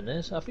fun doing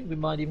this. I think we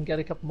might even get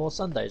a couple more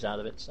Sundays out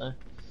of it. So.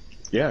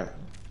 Yeah.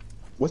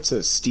 What's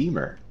a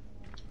steamer?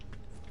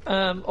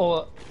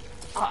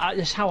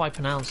 It's how I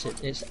pronounce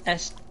it. It's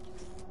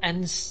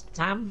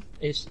Enstam.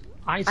 It's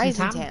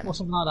Eisentam or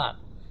something like that.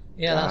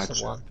 Yeah, Gotcha. That's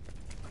the one.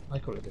 I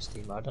call it a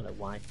steamer. I don't know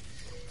why.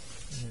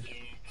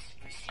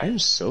 I am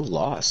so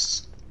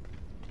lost.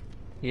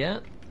 Yeah,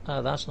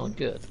 that's not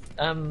good.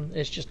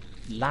 It's just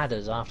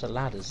ladders after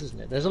ladders,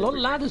 isn't it? There's a lot of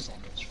ladders on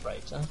this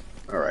freighter.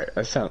 All right,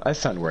 I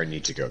found where I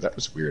need to go. That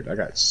was weird. I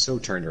got so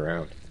turned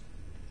around.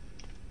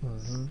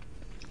 Mm-hmm.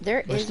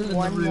 There We're is still in the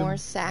one room more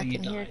sack where you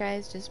in here, died.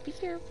 guys. Just be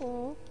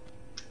careful.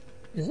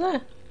 Is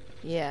there?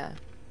 Yeah.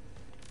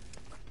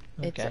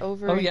 Okay. It's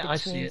over Oh in yeah, I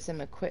see between it.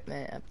 some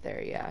equipment up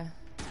there, yeah.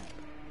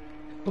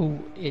 Oh,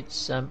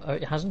 it's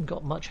it hasn't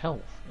got much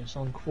health. It's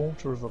on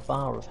 1/4 of a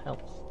bar of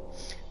health.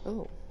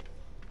 Oh.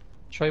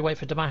 Shall we wait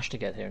for Damach to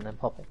get here and then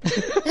pop it?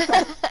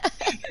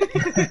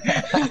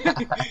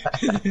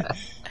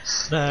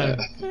 No.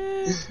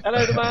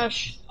 Hello,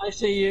 Damach. I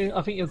see you.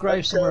 I think your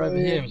grave's somewhere over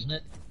here, isn't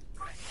it?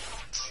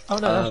 Oh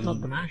no, that's not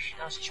Damach.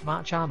 That's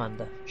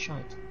Charmander.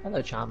 Shite.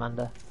 Hello,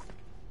 Charmander.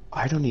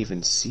 I don't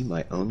even see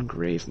my own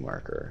grave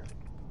marker.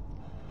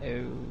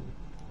 Oh.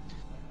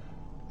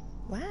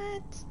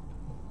 What?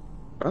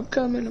 I'm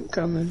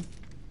coming.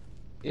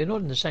 You're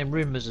not in the same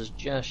room as us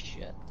just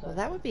yet. Well,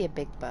 that would be a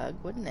big bug,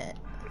 wouldn't it?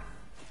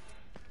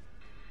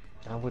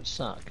 That would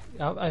suck.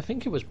 I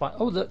think it was by...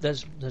 Oh, look,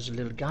 there's a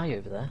little guy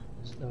over there.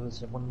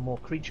 There's one more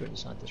creature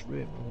inside this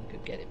room. I'm going to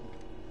go get him.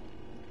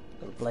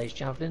 Got a blaze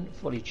javelin,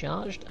 fully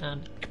charged,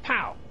 and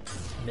kapow!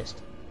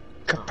 Missed.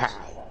 Kapow!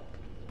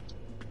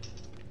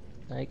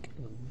 Like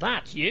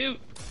that, you!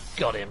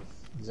 Got him.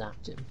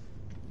 Zapped him.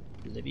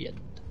 Oblivion.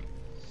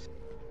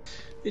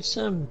 It's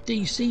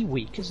DC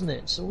week, isn't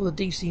it? So all the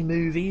DC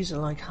movies are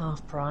like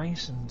half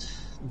price, and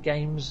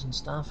games and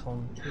stuff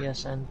on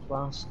PSN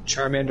Plus.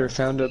 Charmander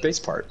found a base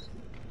part.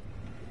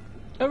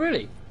 Oh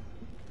really?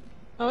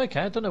 Oh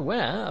okay, I don't know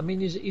where. I mean,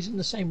 he's in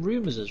the same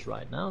room as us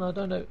right now, and I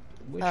don't know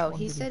which Oh, one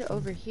he did said find.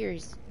 over here.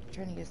 He's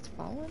trying to get us to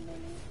follow him,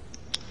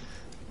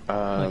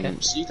 maybe? Okay.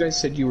 So you guys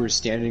said you were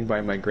standing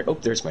by my grave. Oh,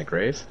 there's my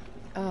grave.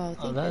 Oh,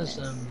 thank there's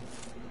goodness.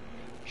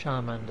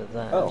 Charmander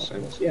there. Oh, so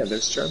let's yeah, just-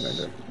 there's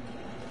Charmander.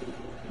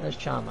 There's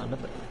Charmander,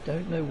 but I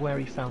don't know where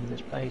he found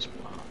this base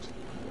part.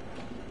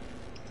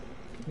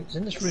 It's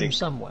in this room think-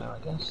 somewhere, I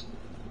guess.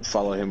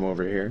 Follow him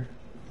over here.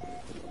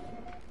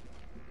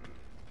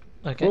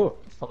 Okay, Oh.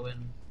 follow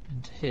him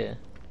into here,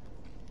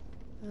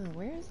 Oh,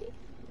 where is he?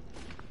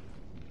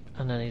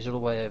 and then he's all the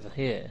way over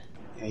here.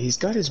 Yeah, he's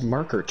got his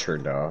marker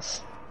turned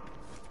off.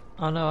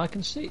 Oh no, I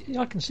can see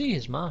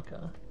his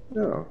marker.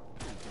 No.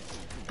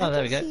 Oh, there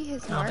I we go. can see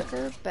his Found it.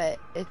 marker, but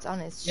it's on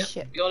his Yep,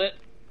 ship. got it.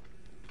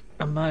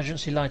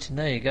 Emergency lighting,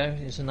 there you go.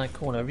 It's in that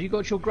corner. Have you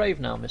got your grave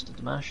now, Mr.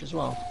 Damach, as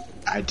well?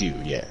 I do,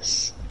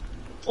 yes.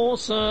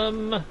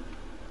 Awesome!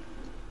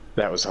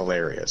 That was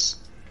hilarious.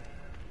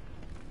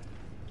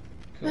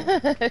 Cool.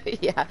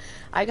 Yeah,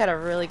 I got a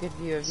really good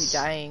view of you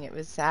dying. It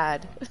was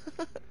sad.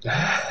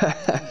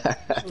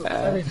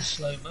 Very in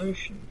slow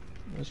motion.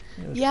 It was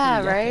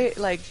Yeah, pretty right? epic.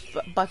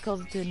 Like,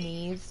 buckled to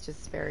knees,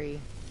 just very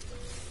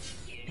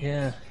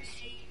Yeah, it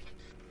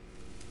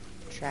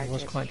tragic.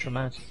 was quite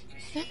dramatic.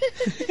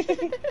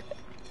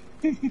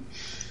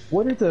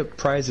 What are the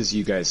prizes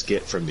you guys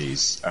get from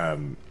these?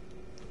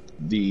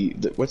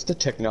 What's the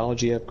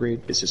technology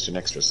upgrade? Is just an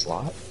extra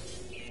slot?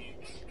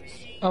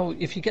 Oh,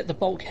 if you get the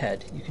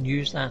bulkhead, you can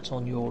use that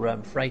on your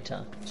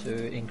freighter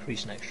to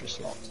increase an extra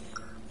slot.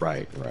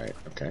 Right,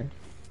 okay.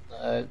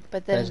 But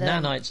then There's the,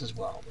 nanites as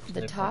well. the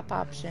No top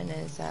problem. option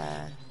is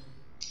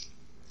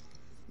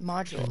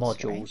modules.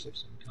 Modules Right? of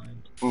some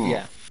kind. Mm.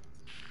 Yeah.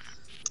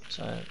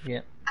 So,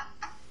 yeah.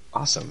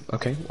 Awesome.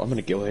 Okay, well, I'm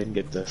gonna go ahead and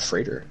get the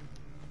freighter.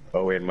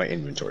 Oh, and my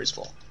inventory's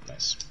full.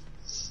 Nice.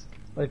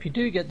 Well, if you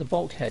do get the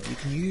bulkhead, you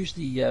can use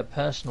the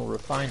personal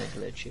refiner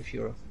glitch if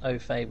you're au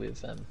fait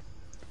with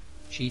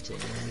cheating,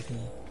 and you can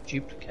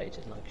duplicate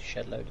it like a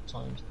shed load of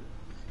times.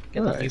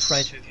 Get that new Nice.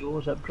 freighter of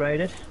yours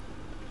upgraded.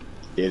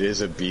 It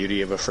is a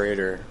beauty of a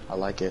freighter. I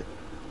like it.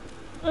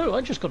 Oh,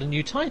 I just got a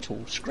new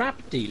title,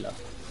 Scrap Dealer.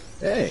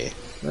 Hey,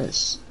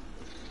 nice.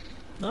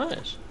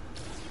 Nice.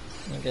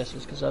 I guess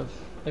it's because I've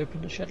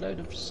opened a shed load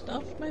of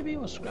stuff, maybe,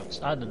 or scraps.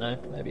 I don't know.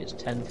 Maybe it's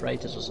 10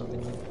 freighters or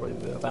something. That'd probably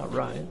be about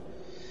right.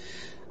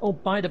 Oh,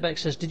 Biderbeck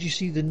says, did you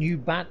see the new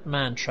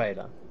Batman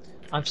trailer?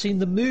 I've seen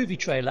the movie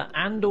trailer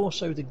and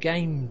also the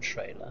game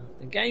trailer.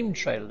 The game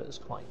trailer looks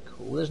quite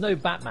cool. There's no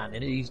Batman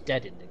in it. He's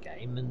dead in the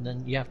game, and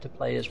then you have to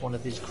play as one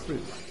of his crew,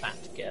 like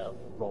Batgirl,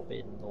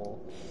 Robin, or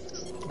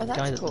the that's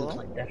guy that cool. looks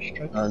like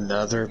Deathstroke.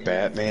 Another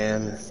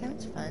Batman.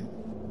 Sounds fun.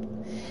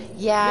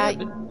 Yeah,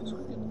 but it's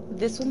good.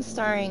 This one's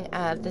starring,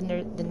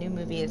 the new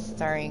movie is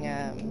starring,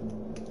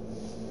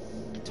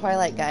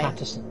 Twilight guy.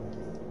 Patterson.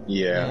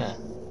 Yeah.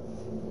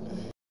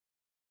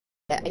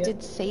 I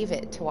did save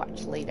it to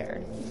watch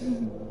later.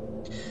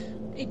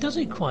 He does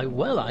it quite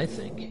well, I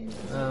think.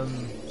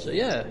 So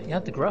yeah, he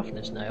had the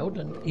gruffness nailed,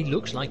 and he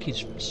looks like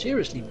he's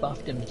seriously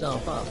buffed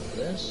himself up for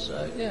this.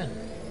 So yeah,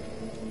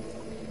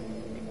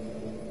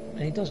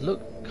 and he does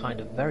look kind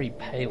of very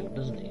pale,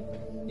 doesn't he?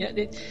 Yeah,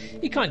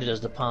 he kind of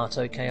does the part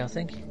okay, I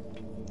think.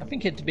 I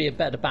think it'd be a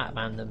better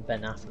Batman than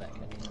Ben Affleck.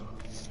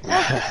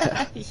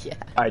 Yeah.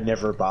 I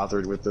never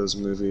bothered with those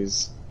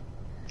movies.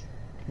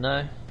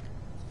 No.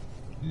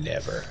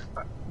 Never.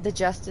 The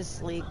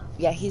Justice League.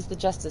 Yeah, he's the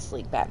Justice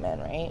League Batman,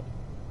 right?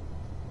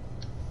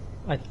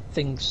 I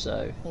think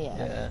so.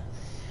 Yeah.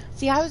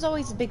 See, I was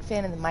always a big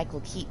fan of the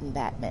Michael Keaton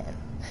Batman.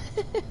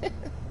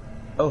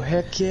 Oh,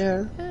 heck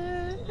yeah.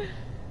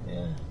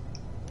 Yeah,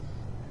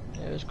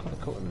 it was quite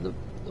cool.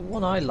 The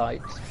one I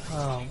liked,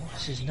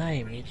 what's his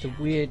name? The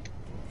weird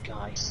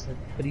guy,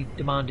 but he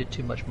demanded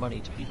too much money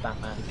to be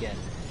Batman again.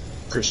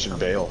 Christian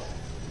Bale.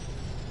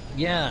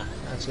 Yeah,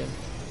 that's him.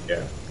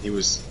 Yeah, he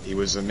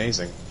was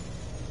amazing.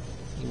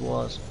 He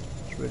was.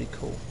 It's really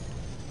cool.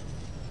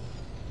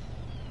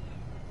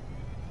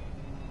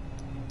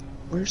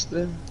 Where's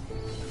the...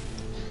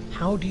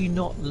 How do you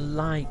not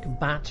like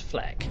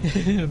Batfleck?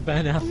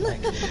 Ben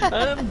Affleck.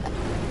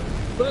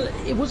 Well,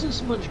 it wasn't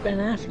so much Ben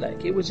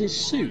Affleck, it was his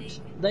suit.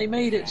 They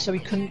made it so he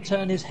couldn't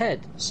turn his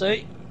head. So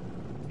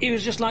he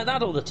was just like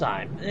that all the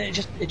time. It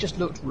just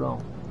looked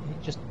wrong.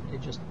 It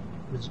just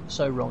was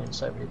so wrong in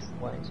so many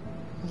different ways.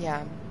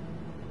 Yeah.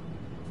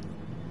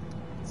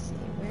 Let's see,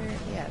 where...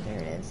 Yeah, there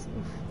it is.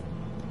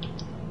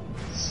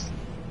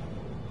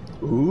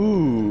 Oof.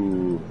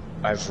 Ooh,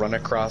 I've run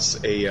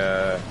across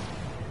a,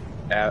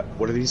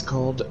 what are these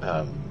called?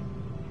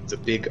 The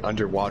big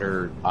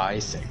underwater eye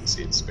things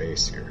in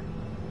space here.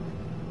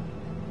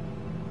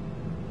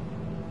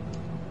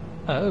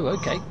 Oh,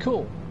 okay,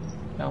 cool.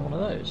 Found one of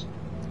those.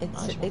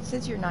 It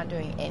says you're not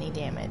doing any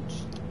damage.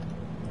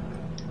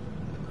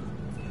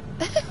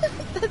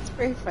 That's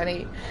very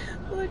funny.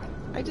 Look,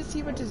 I just see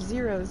a bunch of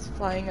zeros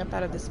flying up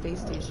out of the space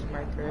station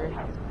marker.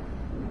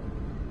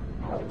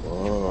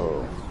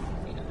 Whoa.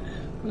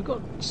 We've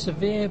got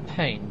severe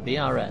pain,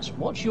 BRS.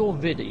 Watch your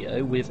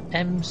video with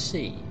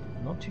MC.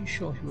 Not too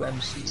sure who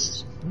MC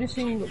is.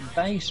 Missing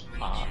base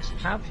parts.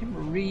 Have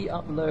him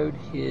re-upload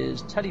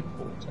his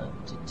teleporter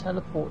to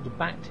teleport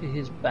back to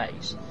his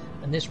base,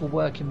 and this will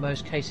work in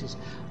most cases.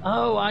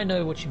 Oh, I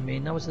know what you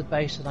mean. That was the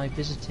base that I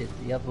visited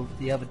the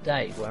other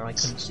day, where I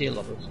couldn't see a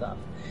lot of stuff.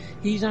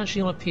 He's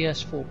actually on a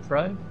PS4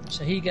 Pro,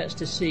 so he gets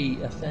to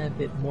see a fair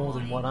bit more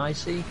than what I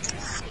see.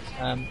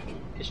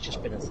 It's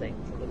just been a thing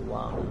for a little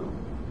while.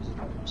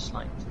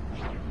 Slight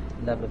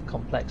level of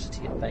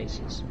complexity of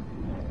bases.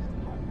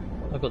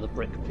 I've got the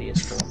brick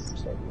PS4,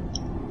 so...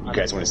 You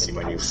guys want to see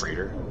my new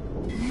freighter?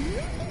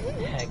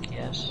 Heck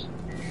yes.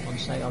 One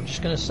second, I'm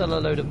just going to sell a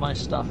load of my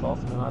stuff off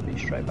and I'll be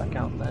straight back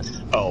out there.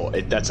 Oh,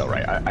 that's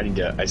alright.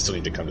 I still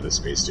need to come to the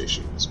space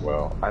station as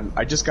well.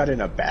 I just got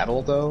in a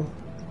battle, though.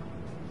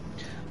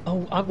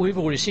 Oh, we've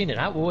already seen it,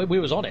 huh? We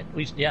was on it.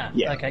 Yeah.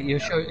 Okay, you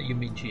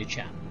mean to your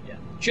chat. Yeah.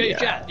 Show your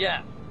chat,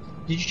 yeah.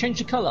 Did you change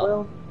the colour?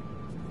 Well,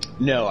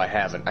 no, I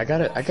haven't. I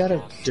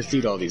gotta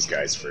defeat all these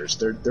guys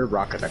first. They're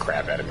rocking the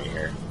crap out of me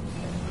here.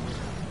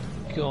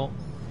 Cool.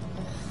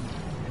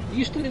 Are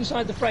you still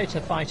inside the freighter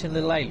fighting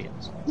little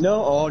aliens?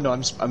 No,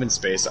 I'm in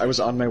space. I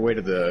was on my way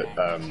to the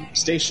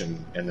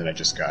station, and then I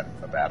just got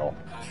a battle.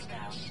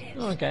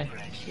 Oh, okay.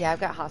 Yeah, I've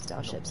got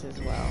hostile ships as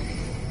well.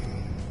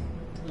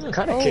 They're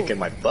kind of kicking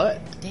my butt.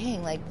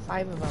 Dang, like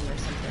 5 of them or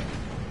something.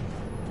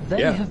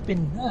 They have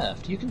been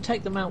nerfed. You can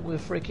take them out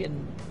with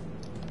freaking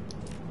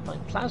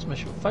like plasma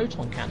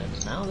photon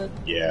cannons now.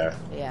 Yeah.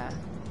 Yeah.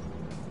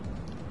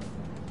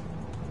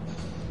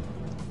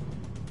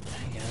 There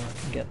you go, I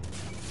can get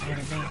rid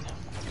of that.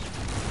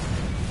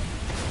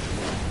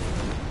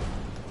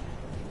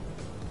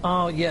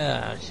 Oh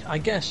yeah, I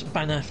guess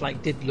Ben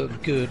Affleck did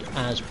look good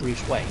as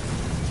Bruce Wayne,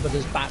 but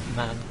as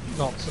Batman,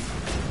 not so.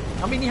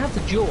 I mean, he had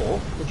the jaw.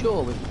 The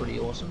jaw was pretty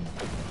awesome.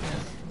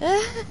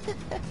 Yeah.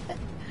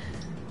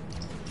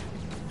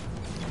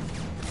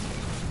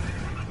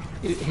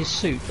 His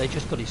suit, they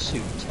just got his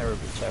suit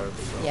terribly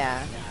wrong.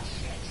 Yeah.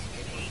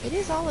 It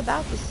is all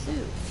about the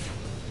suit.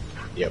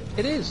 Yep.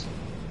 It is.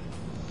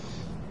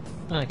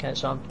 Okay,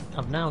 so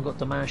I've now got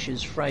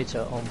Damach's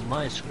freighter on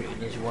my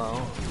screen as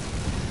well.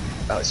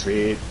 Oh,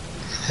 sweet.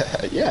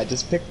 Yeah,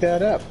 just picked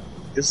that up.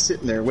 Just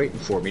sitting there waiting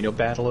for me, no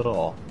battle at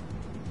all.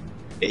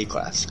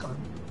 A-class.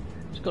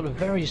 It's got a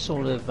very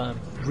sort of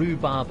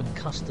rhubarb and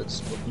custard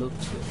sort of look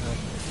to it,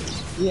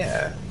 hasn't it?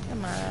 Yeah.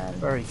 Come on.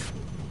 Very cool.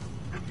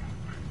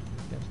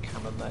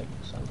 Camera mode.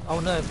 So, oh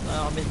no,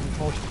 I'm in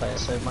multiplayer,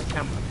 so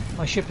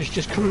my ship is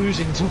just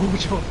cruising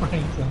towards your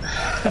freighter.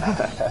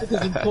 It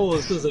doesn't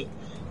pause, does it?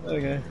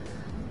 Okay.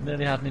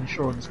 Nearly had an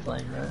insurance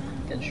claim there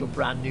against your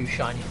brand new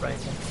shiny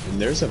freighter.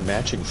 And there's a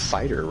matching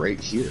fighter right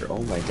here.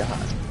 Oh my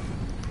god.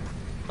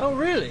 Oh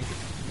really? Yeah.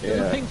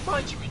 There's a pink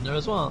fighter in there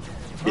as well.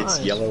 It's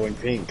Nice. yellow and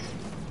pink.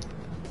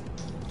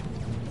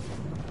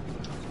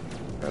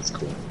 That's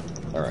cool.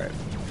 Alright.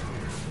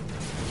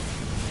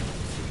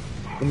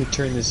 Let me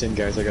turn this in,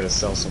 guys. I gotta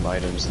sell some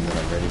items and then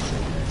I'm ready for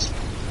the next one.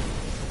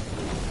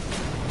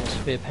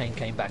 Severe Pain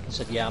came back and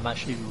said, yeah, I'm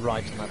actually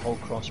right on that whole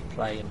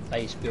cross-play and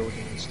base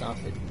building and stuff.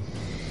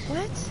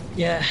 What?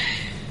 Yeah.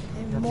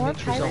 There are more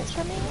pirates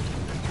coming?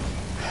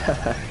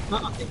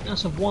 I think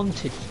that's a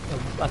wanted,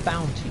 a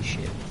bounty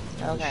ship.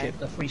 Okay.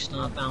 A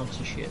 3-star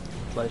bounty ship.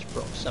 Close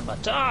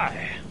proximity.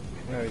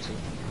 Where is he?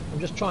 I'm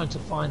just trying to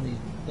find the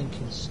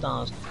blinking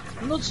stars.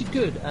 I'm not so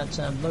good at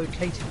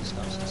locating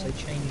stars since they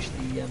changed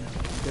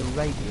the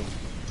radial.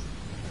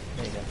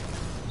 There you go.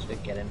 Let's go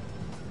get him.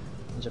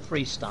 He's a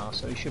 3-star,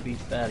 so he should be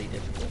fairly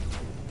difficult.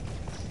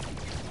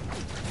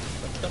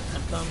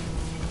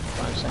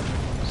 5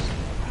 seconds.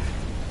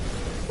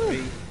 3,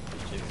 2,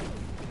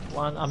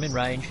 1. I'm in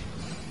range.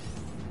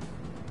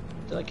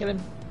 Did I kill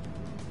him?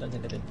 Don't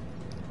think I did.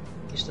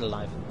 He's still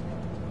alive.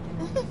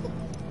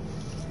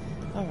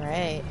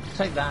 Alright.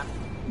 Take that.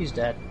 He's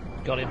dead.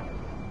 Got him.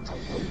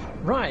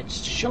 Right,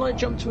 shall I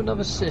jump to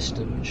another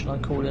system? Shall I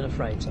call in a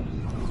freighter?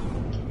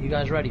 You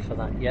guys ready for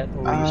that yet?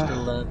 Or are you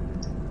still...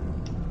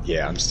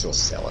 Yeah, I'm still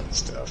selling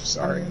stuff,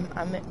 sorry.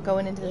 I'm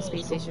going into the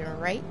space station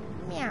right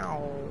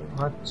meow.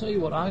 I'll tell you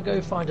what, I'll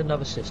go find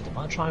another system.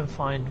 I'll try and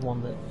find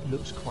one that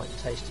looks quite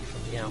tasty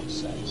from the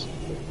outset.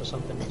 Look for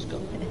something that's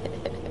got...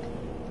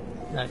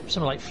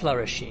 something like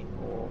flourishing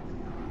or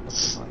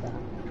something like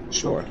that.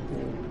 Sure.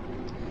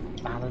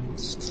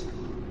 Balanced.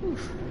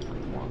 Oof.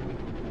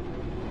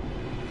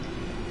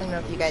 I don't know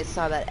if you guys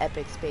saw that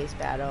epic space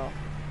battle,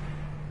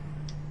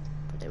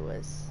 but it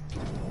was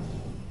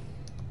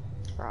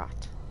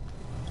fraught.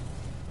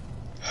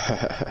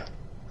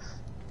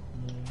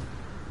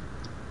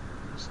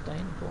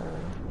 Sustainable.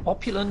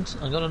 Opulent.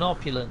 I got an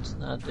opulent.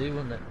 That'll do,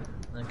 wouldn't it?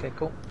 Okay,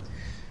 cool.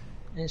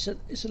 It's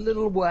a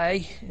little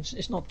way.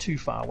 It's not too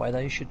far away though.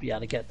 You should be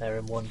able to get there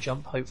in one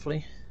jump,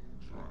 hopefully.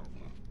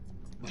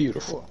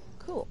 Beautiful.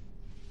 Cool.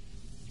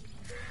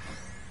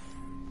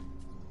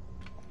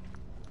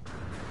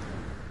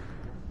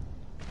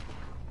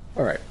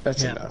 Alright,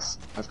 that's enough.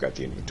 I've got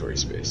the inventory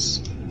space.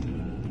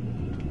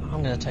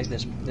 I'm going to take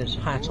this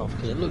hat off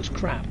because it looks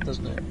crap,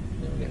 doesn't it?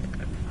 There we go.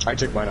 I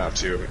took mine off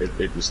too.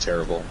 It was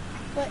terrible.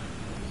 What?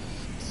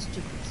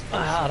 Stupid space.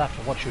 I'd have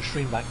to watch your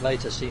stream back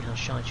later, see how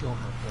shite your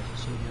hat was, and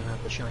see if you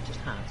have the shitest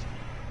hat.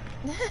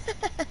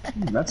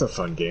 That's a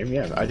fun game.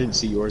 Yeah, I didn't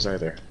see yours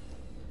either.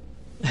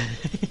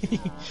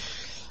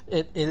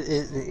 It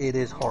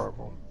is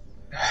horrible.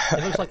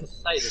 It looks like a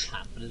sailor's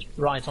hat, but it's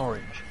bright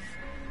orange.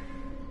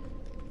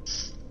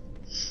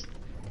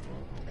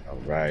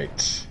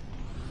 Alright.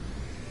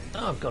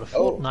 Oh, I've got a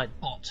Fortnite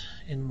bot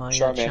in my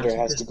Charmander chat.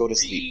 has to go to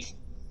sleep.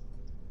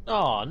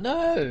 Oh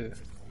no!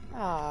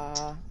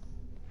 Aww.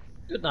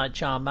 Good night,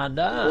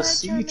 Charmander. We'll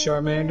see you,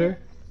 Charmander.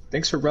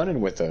 Thanks for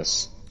running with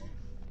us.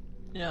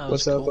 Yeah.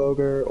 What's up, cool.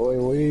 Ogre? Oi,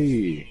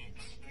 oi.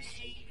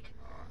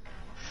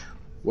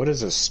 What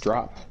is a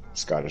strop,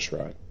 Scottish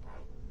Rod?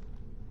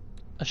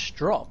 A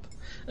strop.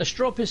 A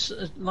strop is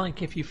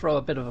like if you throw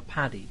a bit of a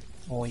paddy,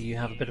 or you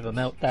have a bit of a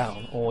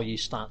meltdown, or you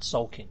start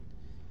sulking.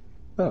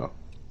 Oh.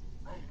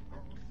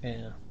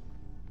 Yeah.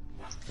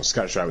 Well,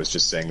 Scottish Rod was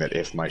just saying that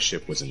if my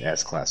ship was an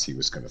S-class, he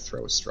was going to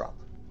throw a strop.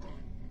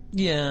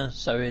 Yeah,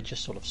 so it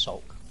just sort of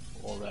sulk.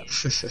 Or,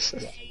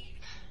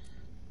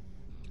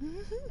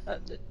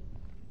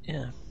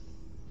 yeah.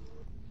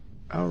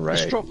 Alright.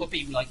 A strop would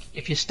be like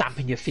if you're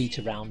stamping your feet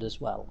around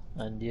as well,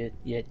 and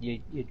you're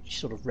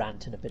sort of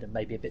ranting a bit and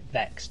maybe a bit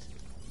vexed.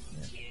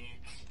 Yeah.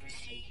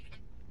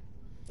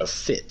 A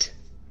fit.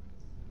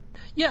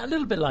 Yeah, a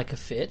little bit like a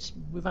fit,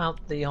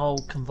 without the whole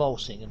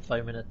convulsing and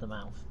foaming at the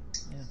mouth.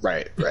 Yeah.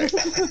 Right.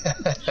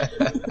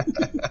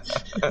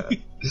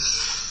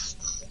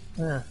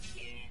 Yeah.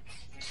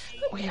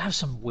 We have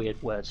some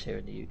weird words here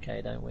in the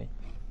UK, don't we?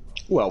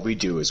 Well, we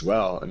do as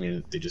well. I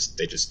mean, they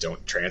just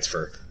don't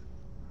transfer.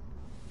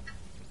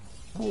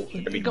 Well,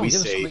 I mean,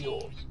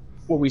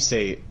 we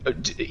say,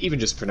 even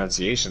just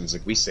pronunciations,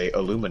 like we say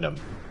aluminum.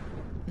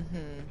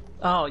 Mm-hmm.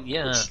 Oh,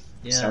 yeah.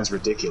 Yeah. Sounds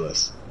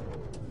ridiculous.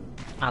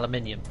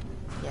 Aluminium.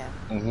 Yeah.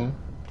 Mm-hmm.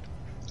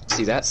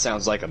 See, that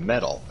sounds like a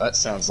metal. That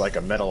sounds like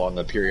a metal on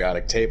the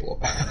periodic table.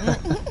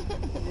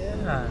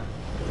 Yeah.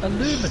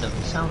 Aluminum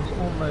sounds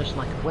almost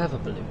like a weather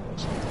balloon or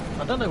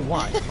something. I don't know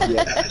why.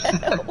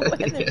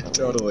 Yeah,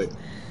 totally.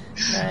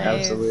 Nice.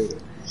 Absolutely.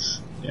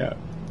 Yeah.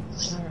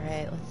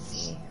 Alright, let's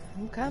see.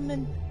 I'm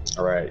coming.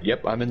 Alright,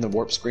 yep, I'm in the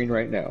warp screen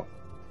right now.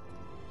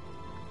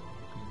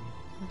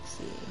 Let's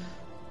see.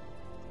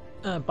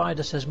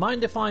 Bider says,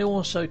 mind if I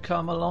also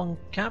come along,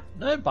 Cap?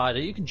 No,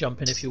 Bider, you can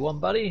jump in if you want,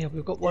 buddy.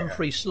 We've got one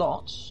free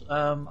slot.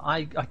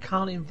 I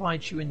can't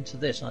invite you into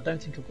this, and I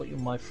don't think I've got you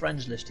on my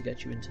friends list to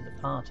get you into the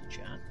party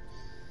chat.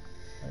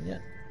 And yeah.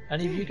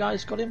 Any of you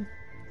guys got him?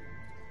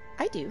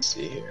 I do. Let's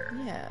see here.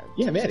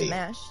 Yeah, Maddie.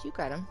 Mash, you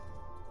got him.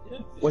 Yeah.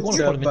 What's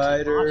up,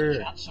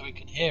 Bider? Chat so we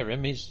can hear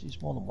him. He's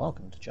more than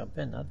welcome to jump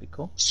in. That'd be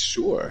cool.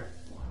 Sure.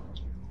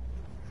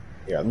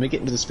 Yeah, let me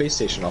get into the space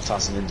station. I'll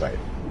toss an invite.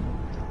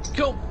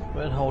 Cool.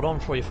 We'll hold on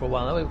for you for a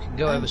while. That way we can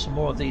go over some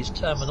more of these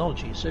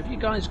terminologies. So, have you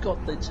guys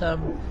got the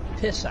term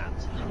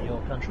pissant in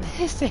your country?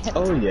 Pissant.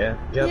 Oh yeah,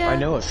 yep. Yeah. I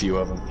know a few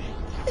of them.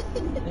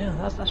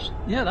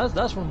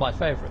 That's one of my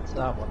favourites.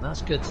 That one.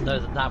 That's good to know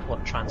that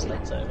one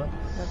translates over.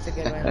 That's a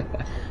good one.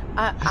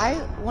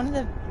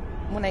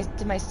 When I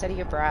did my study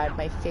abroad,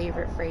 my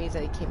favorite phrase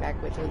that I came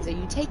back with was, "Are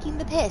you taking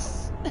the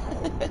piss?"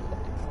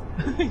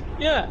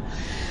 Yeah,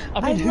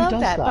 I mean, who love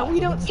does that, but we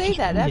don't It's say just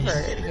that weird.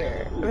 ever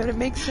here. But it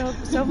makes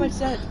so much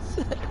sense.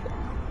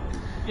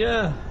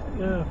 Yeah.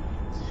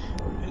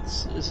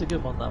 It's a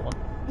good one, that one.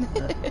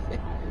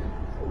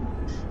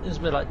 It's a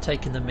bit like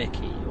taking the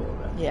mickey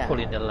or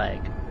pulling your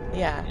leg.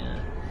 Yeah.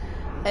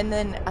 And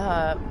then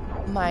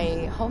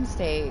my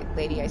homestay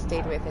lady I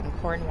stayed with in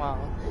Cornwall,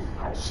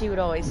 she would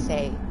always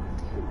say,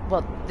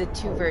 well, the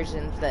two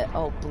versions,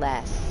 oh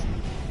bless,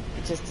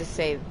 just to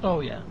say, oh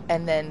yeah,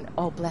 and then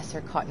oh bless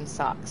her cotton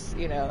socks,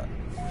 you know.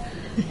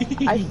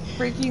 I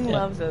freaking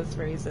love those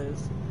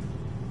phrases.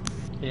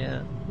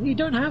 Yeah, you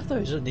don't have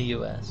those in the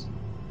US.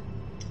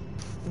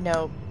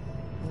 No.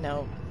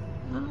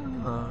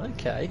 Oh,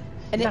 okay.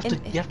 And you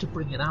have to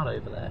bring it out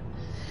over there.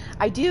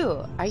 I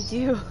do.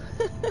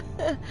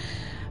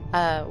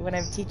 When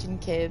I'm teaching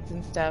kids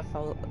and stuff,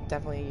 I'll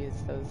definitely use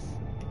those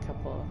a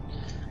couple.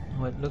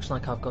 Well, it looks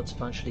like I've got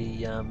to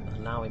actually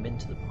allow him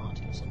into the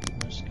party or something.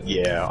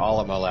 Yeah, all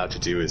I'm allowed to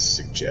do is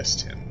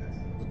suggest him.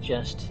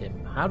 Suggest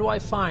him. How do I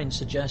find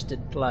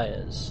suggested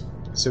players?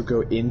 So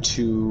go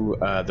into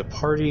the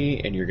party,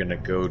 and you're gonna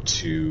go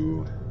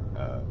to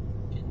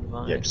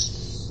Invite.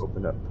 just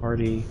open up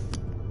party.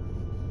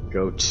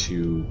 Go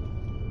to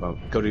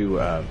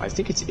I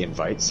think it's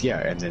invites,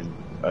 and then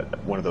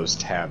one of those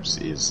tabs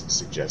is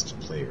suggested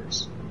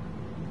players.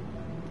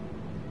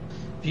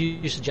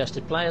 View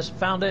suggested players.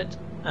 Found it.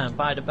 And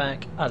Bider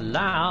back.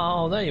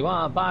 Allow. There you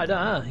are,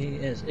 Bider. He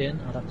is in.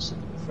 I'd have to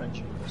send him in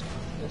French.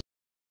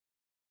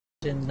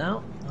 In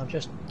now. I've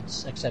just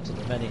accepted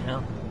him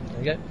anyhow. There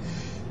we go.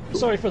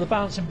 Sorry for the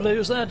bouncing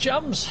blues there,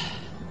 chums.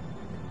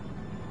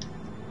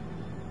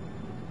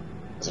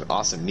 There's an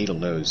awesome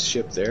needle-nose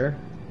ship there.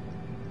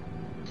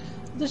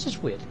 This is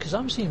weird, because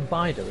I'm seeing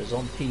Bider is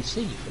on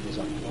PC for his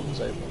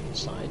icons over on the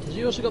side. Has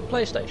he also got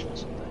PlayStation or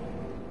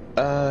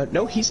something?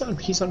 No, he's on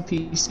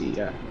PC,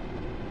 yeah.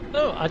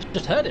 No, I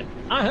just heard him.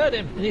 I heard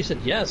him, and he said,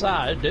 "Yes,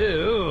 I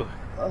do."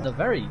 In a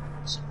very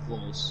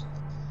voice.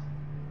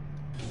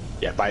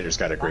 Yeah, Bider's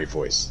got a great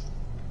voice.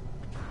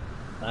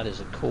 That is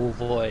a cool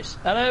voice.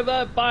 Hello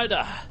there,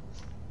 Bider.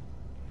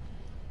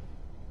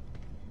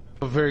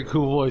 A very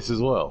cool voice as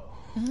well.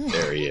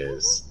 There he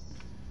is.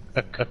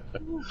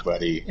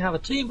 Buddy. You have a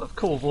team of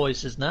cool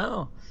voices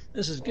now.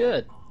 This is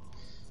good.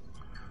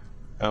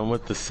 I'm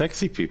with the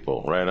sexy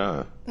people, right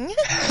on.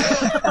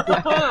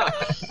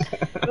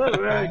 Oh,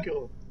 very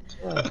cool.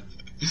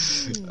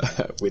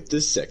 With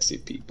the sexy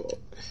people.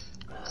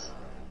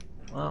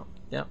 Well,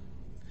 yeah.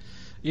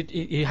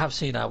 You have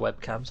seen our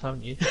webcams,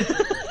 haven't you?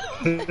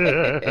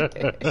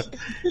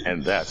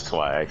 And that's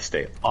why I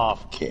stay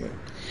off cam.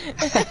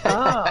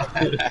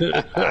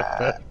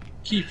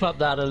 Keep up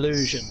that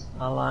illusion.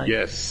 I like it.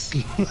 Yes.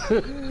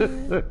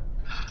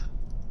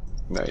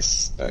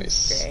 Nice.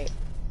 Great.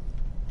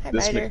 Hi,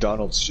 This Bider.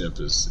 McDonald's ship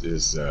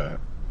is I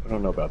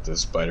don't know about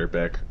this,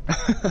 Biderbeck.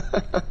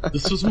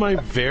 This was my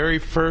very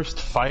first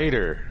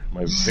fighter.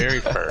 My very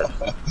first.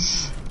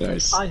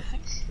 Nice. I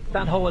think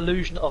that whole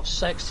illusion of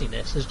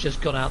sexiness has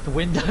just gone out the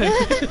window.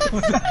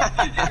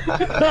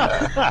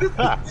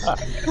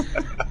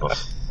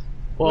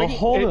 Well,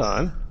 hold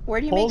on.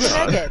 Where do you make the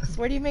nuggets?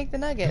 Where do you make the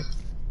nuggets?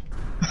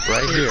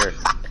 Right here.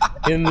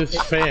 In this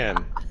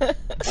fan.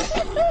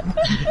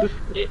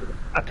 It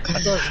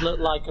does look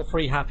like a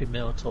free Happy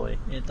Meal toy.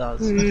 It does.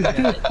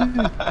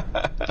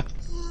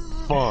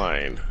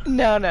 Fine.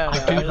 No.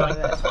 I do like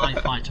the TIE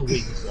Fighter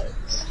wings, though.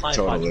 TIE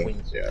Fighter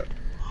wings. Yeah.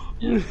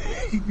 And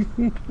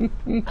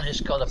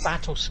it's got a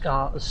battle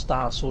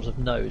star sort of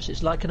nose.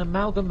 It's like an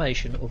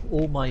amalgamation of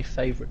all my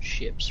favourite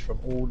ships from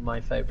all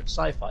my favourite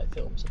sci-fi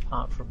films,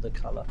 apart from the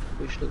colour,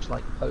 which looks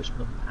like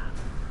Postman Pat.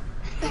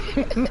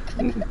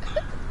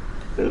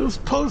 It was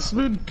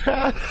Postman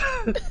Pat.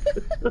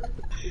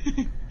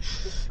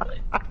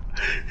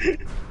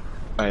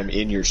 I am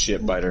in your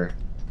ship, Biter.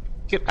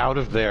 Get out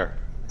of there.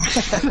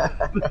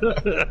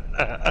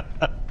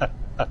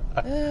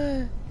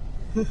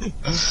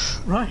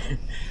 Right.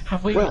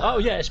 Have we? Well- oh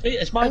yeah,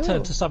 it's my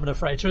turn to summon a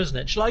freighter, isn't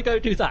it? Shall I go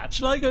do that?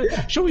 Shall I go?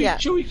 Shall we? Yeah.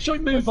 Shall we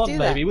move Let's on do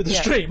maybe that. with the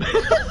Yeah. stream?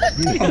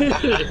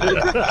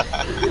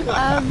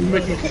 You're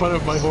making fun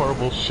of my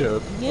horrible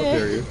ship. Yeah. How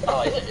dare you?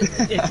 Oh,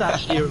 it's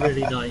actually a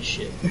really nice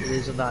ship. It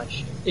is a nice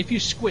ship. If you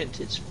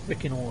squint, it's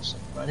freaking awesome.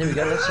 Right, here we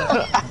go.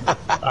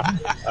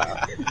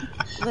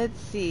 Let's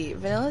see.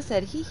 Vanilla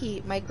said, hee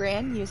hee, my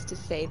gran used to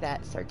say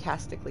that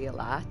sarcastically a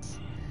lot.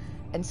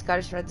 And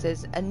Scottish Red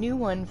says, a new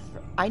one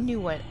from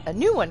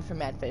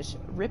Madfish,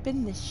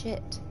 ripping the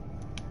shit.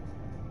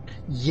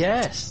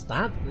 Yes,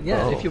 that.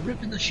 Yeah, Oh. if you're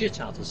ripping the shit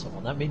out of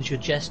someone, that means you're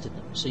jesting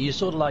them. So you're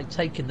sort of like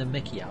taking the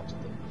mickey out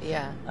of them.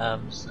 Yeah.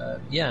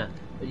 So yeah,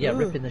 But yeah, Ooh.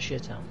 ripping the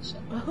shit out. So.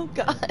 Oh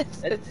god,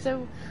 that's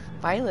so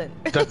violent.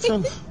 That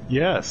sounds,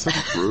 so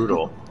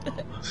brutal.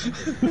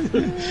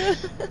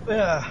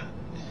 Yeah.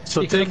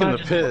 So You can taking the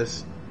imagine-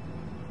 piss.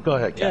 Go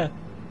ahead, Yeah. Kat.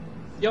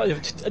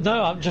 Yeah,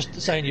 no, I'm just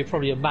saying you're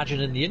probably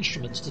imagining the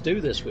instruments to do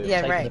this with.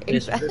 Yeah, taking right, the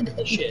piss and exactly. ripping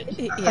the shit.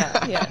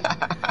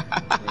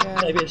 yeah.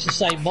 Maybe it's the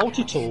same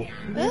multi-tool.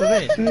 You know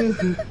what I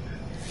mean?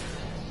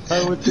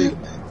 I would think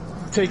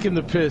taking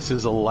the piss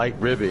is a light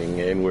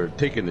ribbing, and we're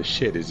taking the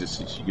shit is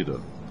just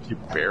you're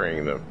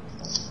burying them.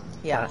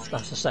 Yeah.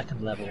 That's the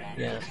second level.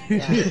 Yeah.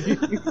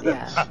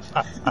 Yeah.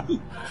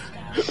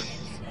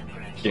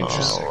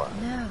 Interesting. Oh,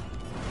 No.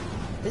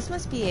 This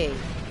must be a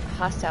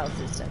hostile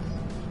system.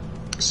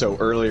 So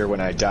earlier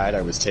when I died,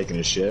 I was taking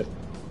a shit.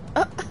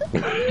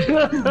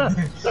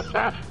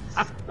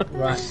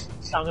 Right.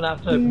 So I'm gonna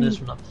have to open this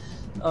one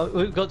up.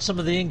 We've got some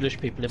of the English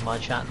people in my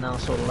chat now,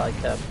 sort of like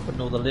putting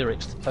all the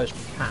lyrics to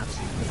Postman Pat,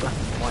 the black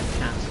and white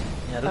cat.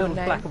 Yeah, the little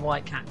nice. black and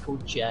white cat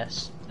called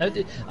Jess.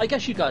 I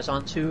guess you guys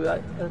aren't too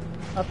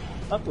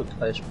upward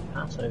Postman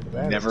Pat over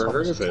there. Never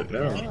heard Thomas. of it,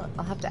 no. Oh,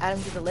 I'll have to add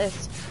them to the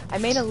list. I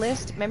made a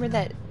list. Remember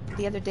that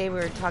the other day we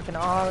were talking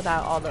all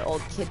about all the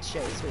old kids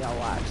shows we all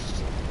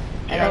watched.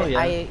 And Oh, yeah.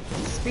 I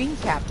screen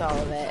capped all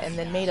of it and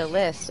then made a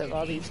list of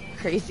all these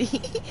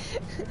crazy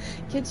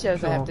kids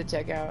shows I have to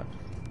check out.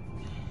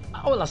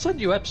 Oh, well, I sent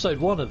you episode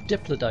 1 of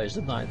Diplodocus,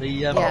 didn't I?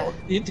 The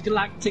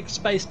intergalactic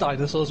space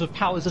dinosaurs with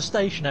powers of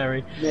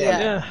stationary.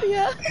 Yeah.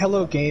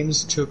 Hello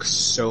Games took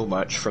so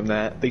much from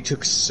that. They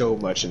took so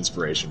much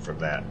inspiration from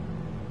that.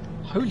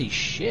 Holy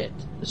shit.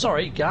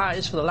 Sorry,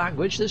 guys, for the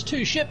language. There's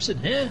 2 ships in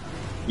here.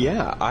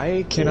 Yeah,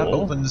 I cannot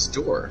Cool. open this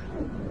door.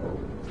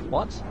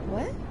 What?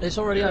 What? It's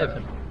already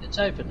open. It's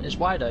open. It's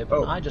wide open.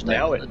 Oh, I just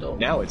now opened the door.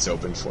 now it's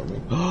open for me.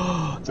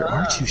 There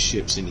are 2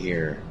 ships in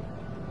here.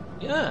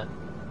 Yeah.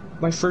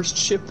 My first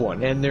ship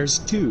one, and there's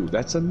 2.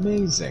 That's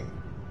amazing.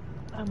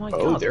 Oh my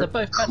Oh, god, they're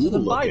both better cool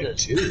than looking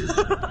Viders. too.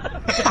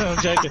 I'm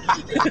joking.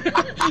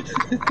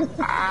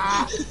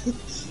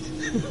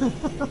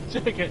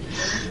 Joking.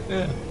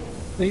 Yeah.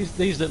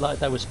 These look like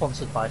they were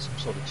sponsored by some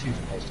sort of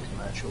toothpaste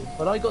commercial.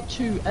 But I got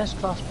 2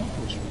 S-Class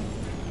models from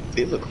them.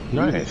 They look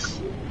nice.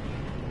 cool.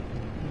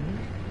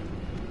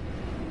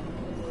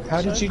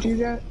 How did you do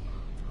that?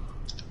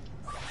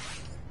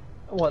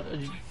 What,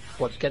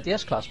 get the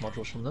S-Class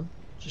modules from them?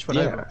 Just went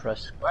over and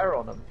pressed square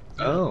on them.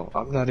 Oh,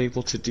 I'm not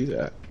able to do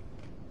that.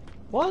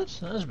 What?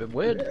 That's a bit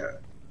weird.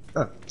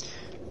 Huh.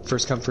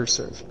 First come, first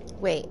serve.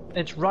 Wait,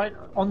 It's right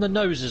on the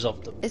noses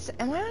of them.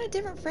 am I on a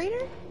different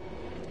freighter?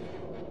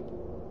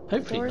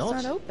 Hopefully Door's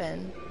not. not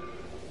open.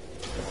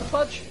 What the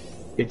fudge?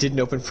 It didn't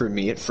open for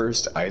me at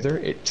first either.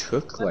 It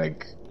took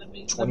like Let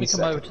me 20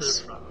 come over to the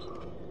seconds. front.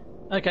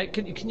 Okay,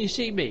 can you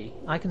see me?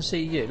 I can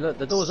see you. Look,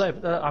 the door's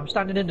open. I'm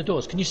standing in the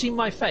doors. Can you see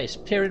my face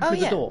peering Oh through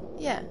yeah. the door?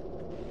 Yeah.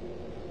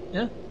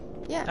 Yeah?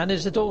 Yeah. And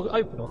is the door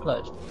open or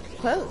closed?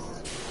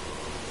 Closed.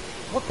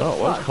 What the Oh,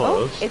 it was fuck?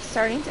 closed. It's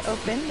starting to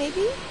open,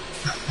 maybe?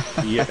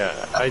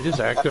 Yeah, I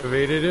just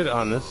activated it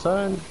on this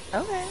side.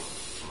 Okay.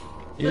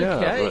 Yeah,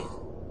 Okay.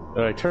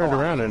 but I turned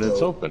around and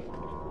it's open.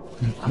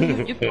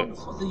 You've gone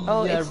for the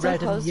Oh, it's still red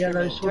and closed yellow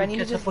for me. sort Do I of need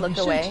to get just up on look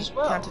your away? suits as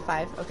well. Count to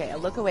 5. Okay, I'll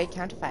look away,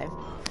 count to 5.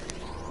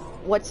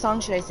 What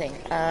song should I sing?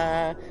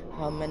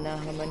 Humana,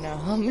 humana,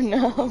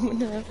 humana,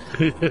 humana.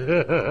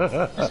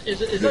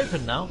 Is it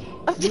open now?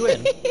 You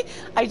in?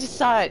 I just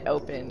saw it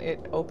open. It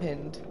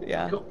opened.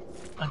 Yeah. Cool.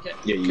 Okay.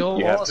 Yeah, cool.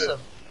 you have Awesome.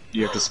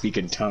 you have to speak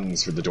in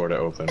tongues for the door to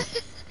open.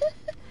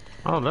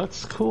 Oh,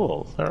 that's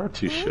cool. There are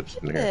 2 Look ships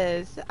at in here.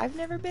 this. I've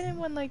never been in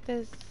one like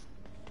this.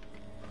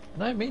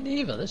 No, me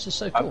neither. This is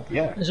so cool.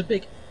 yeah. There's a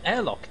big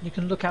airlock. You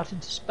can look out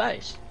into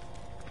space.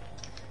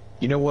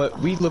 You know what?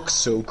 We look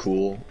so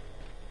cool.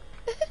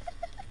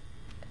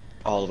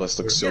 All of us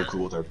look so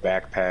cool with our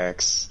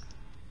backpacks.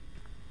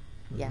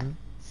 Yeah,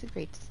 it's a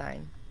great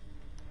design.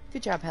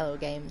 Good job, Hello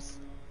Games.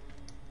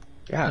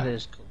 Yeah. It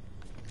is cool.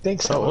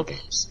 Thanks, Oh, Hello whoops.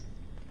 Games.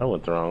 I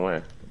went the wrong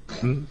way.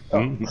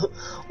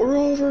 We're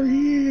over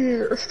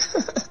here.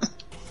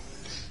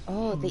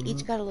 Oh, they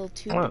each got a little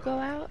tube to go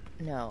out?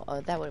 No.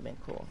 Oh, that would have been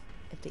cool.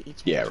 If they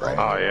each Yeah, had right.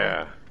 Oh,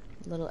 yeah.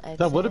 little exit.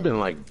 That would have been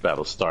like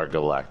Battlestar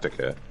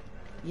Galactica,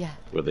 Yeah.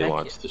 where they Heck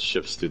launched the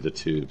ships through the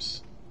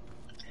tubes.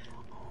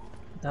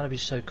 That'd be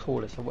so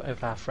cool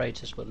if our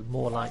freighters were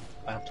more like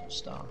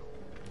Battlestar.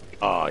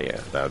 Oh, yeah.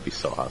 That would be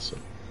so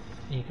awesome.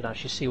 You could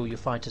actually see all your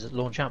fighters that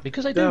launch out,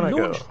 because they do There I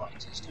launch go.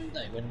 fighters, don't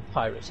they, when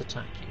pirates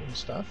attack you and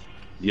stuff.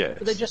 Yes.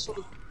 But they just sort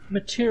of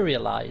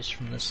materialise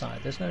from the side.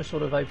 There's no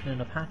sort of opening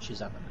of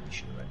hatches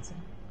animation or anything.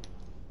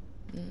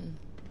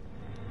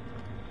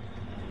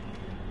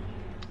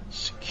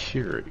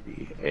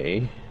 Security,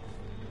 eh?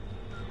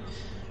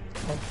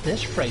 Well,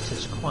 this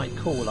freighter's quite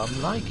cool.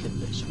 I'm liking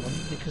this one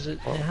because it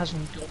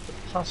hasn't got the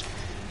pus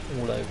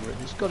all over it.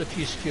 It's got a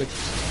few security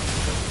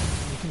systems,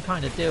 but you can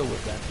kind of deal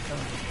with them,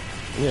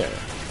 can't you? Yeah.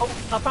 Oh,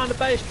 I found a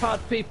base pod,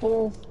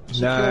 people.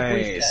 Secure Nice.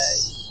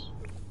 briefcase.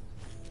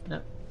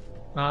 No,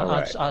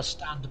 Alright. I'll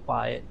stand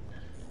by it.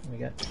 There we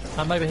go.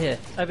 I'm over here.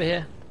 Over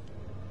here.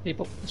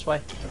 People, this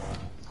way.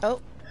 Oh,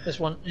 This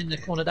one in the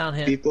corner down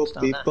here. People, It's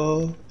down there.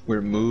 people,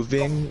 we're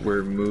moving,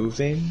 we're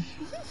moving.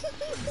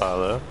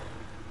 Follow.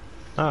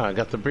 Ah, I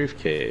got the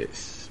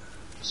briefcase.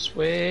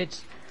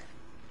 Sweet.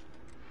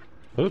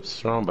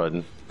 Oops, wrong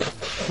button.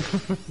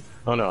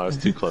 Oh no, I was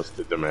too close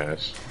to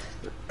Damach.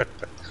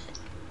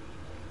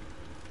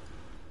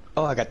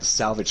 Oh, I got the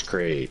salvage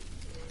crate.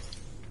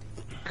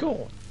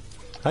 Cool.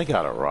 I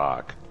got a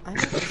rock. I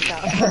got the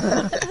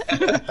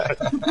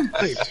stuff.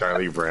 Hey,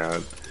 Charlie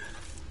Brown.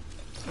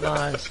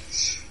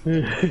 Nice.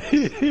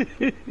 I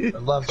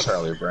love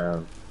Charlie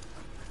Brown.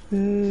 I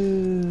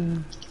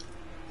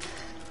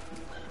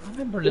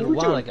remember a little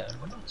while ago,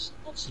 well,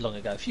 not so long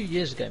ago, a few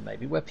years ago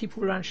maybe, where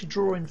people were actually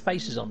drawing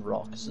faces on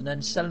rocks and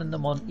then selling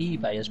them on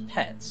eBay as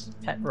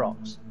pet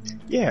rocks.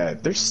 Yeah,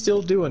 they're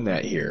still doing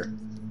that here.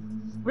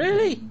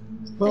 Really?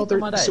 Well, Think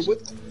of my days.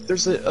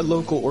 there's a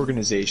local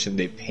organization.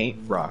 They paint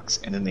rocks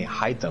and then they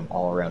hide them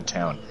all around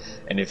town.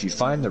 And if you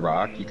find the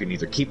rock, you can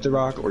either keep the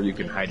rock or you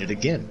can hide it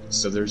again.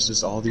 So there's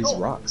just all these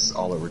rocks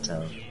all over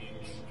town.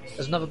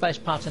 There's another base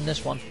part in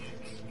this one.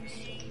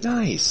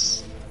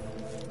 Nice.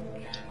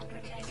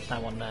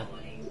 That one there.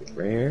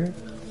 Rare.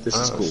 This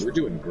is cool. We're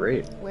doing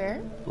great.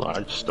 Where?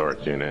 Large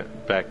storage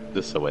unit. Back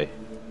this way.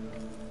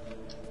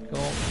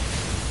 Cool.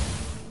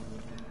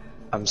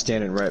 I'm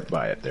standing right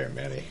by it there,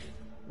 Manny.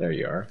 There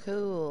you are.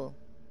 Cool.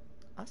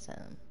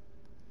 Awesome.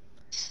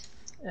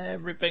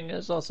 Everything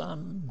is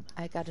awesome.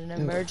 I got an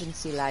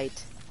emergency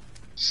light.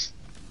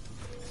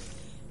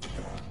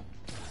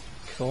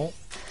 Cool.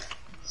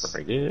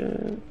 Very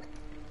good.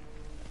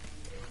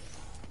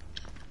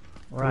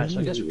 Right, so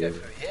I guess we go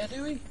through here,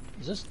 do we?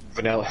 Is this...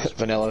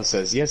 Vanilla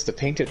says, yes, the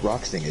painted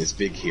rock thing is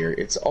big here.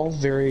 It's all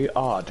very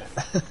odd.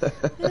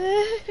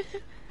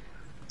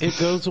 It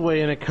goes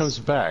away and it comes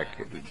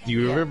back. Do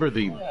you remember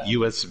the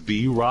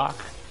USB rock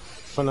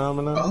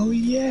phenomenon? Oh,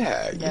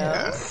 yeah,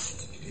 yeah.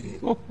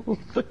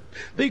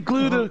 They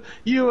glued a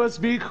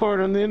USB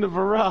cord on the end of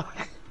a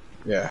rock.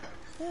 Yeah.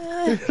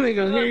 They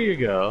go, here you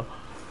go.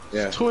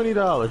 Yeah.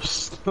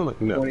 $20. I'm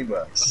like, no.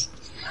 $20.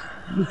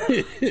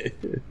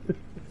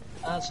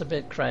 That's a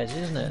bit crazy,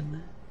 isn't it?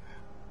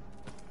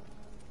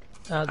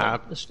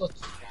 The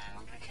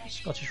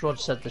Scottish Rod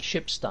said the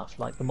ship stuff,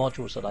 like the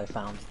modules that I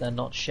found, they're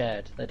not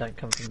shared. They don't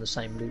come from the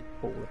same loot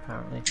pool,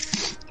 apparently.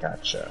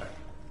 Gotcha.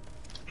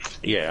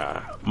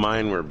 Yeah,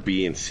 mine were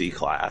B and C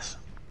class.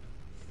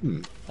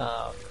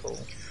 Oh, cool.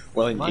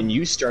 Well, and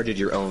you started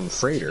your own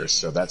freighter,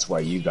 so that's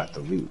why you got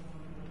the loot.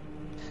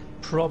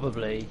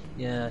 Probably.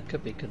 Yeah, it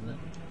could be, couldn't it?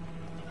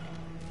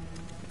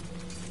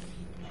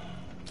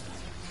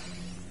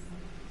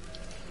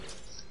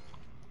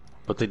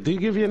 But they do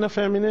give you enough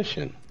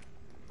ammunition.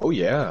 Oh,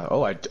 yeah.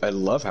 Oh, I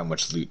love how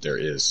much loot there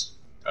is.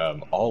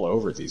 All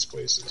over these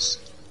places.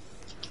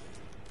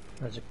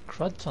 There's a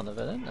crud ton of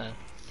it, isn't there?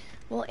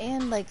 Well,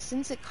 and like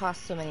since it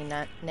costs so many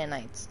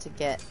nanites to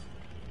get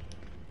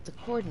the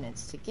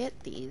coordinates to get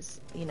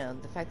these, you know,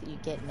 the fact that you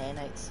get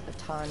nanites a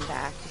ton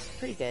back is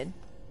pretty good.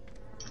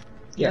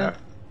 Yeah.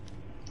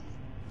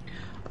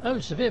 Oh,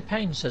 Severe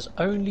Pain says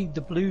only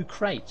the blue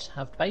crates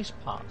have base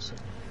parts.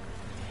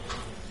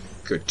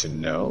 Good to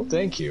know.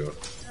 Thank you.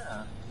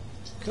 Yeah.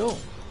 Cool.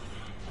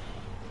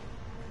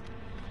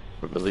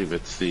 I believe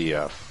it's the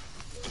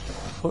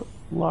foot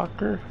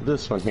locker.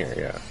 This one here,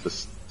 yeah.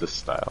 This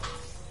style.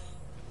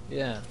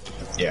 Yeah.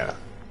 Yeah.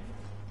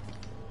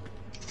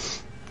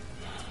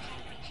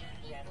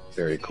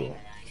 Very cool.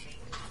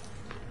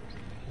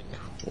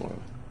 Well,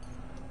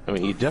 I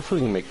mean, you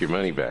definitely can make your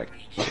money back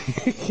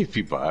if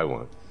you buy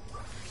one.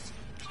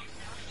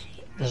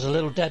 There's a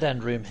little dead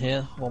end room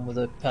here, one with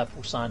a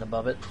purple sign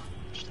above it.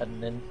 Just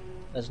heading in.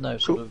 There's no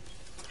sort of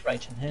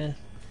crate in here.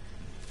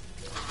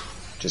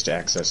 Just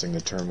accessing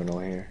the terminal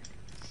here.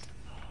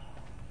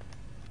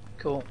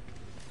 Cool.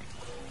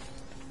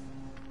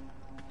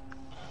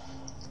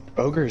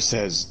 Ogre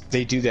says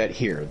they do that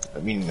here,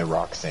 meaning the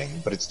rock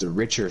thing, but it's the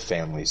richer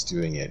families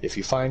doing it. If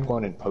you find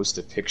one and post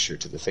a picture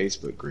to the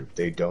Facebook group,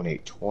 they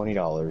donate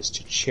 $20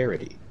 to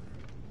charity.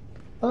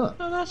 Huh.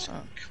 Oh, that's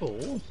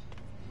cool.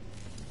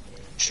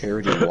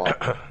 Charity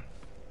walk.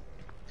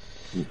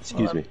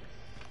 Excuse me.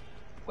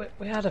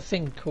 We had a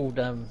thing called,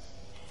 oh,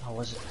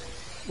 was it?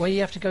 Where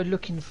you have to go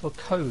looking for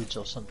codes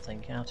or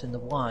something out in the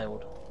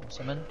wild or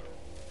something.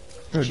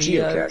 Oh,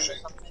 geocaching.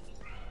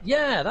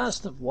 Yeah, that's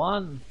the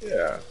one.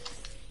 Yeah.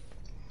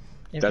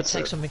 If That's you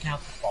take it. something out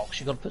of the box,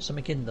 you've got to put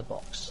something in the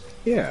box.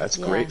 Yeah, it's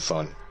great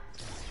fun.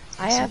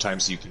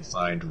 Sometimes you can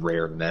find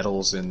rare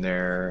metals in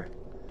there.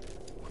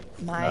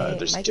 my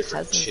there's my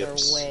different cousins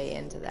chips. are way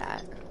into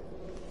that.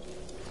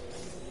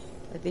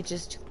 Like they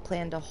just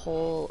planned a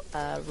whole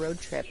road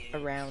trip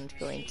around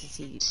going to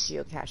see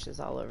geocaches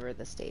all over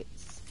the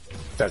states.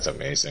 That's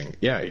amazing.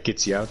 Yeah, it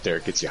gets you out there.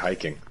 It gets you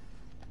hiking.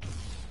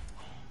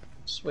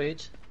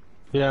 Sweet.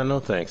 Yeah, no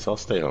thanks. I'll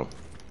stay home.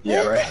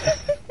 Yeah, right.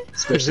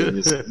 Especially in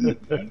this heat.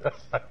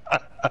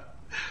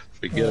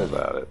 Forget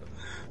about it.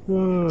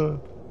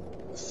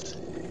 Let's see.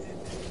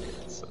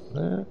 So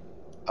that.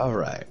 All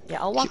right.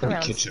 Yeah, I'll walk Keep-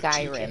 around catch up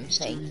Skyrim,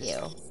 to you, thank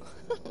you.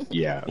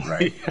 Yeah,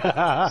 right.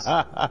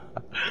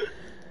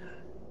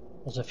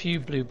 There's a few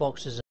blue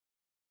boxes.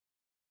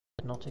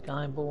 Hypnotic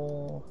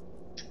eyeball.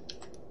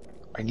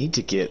 I need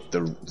to get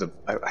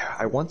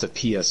I want the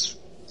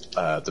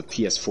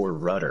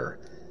PS4 rudder,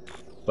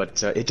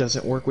 but it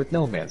doesn't work with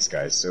No Man's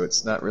Sky, so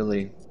it's not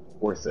really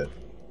worth it.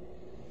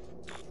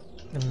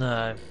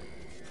 No.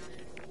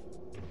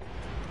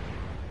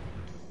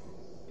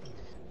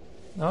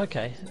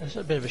 Okay, that's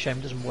a bit of a shame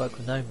it doesn't work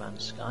with No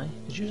Man's Sky.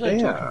 Because you were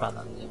talking about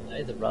that the other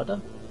day, the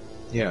rudder.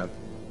 Yeah.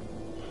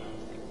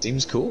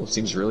 Seems cool.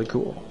 Seems really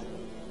cool.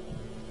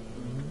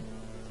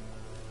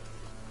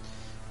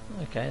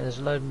 Okay, there's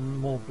a load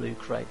more blue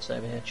crates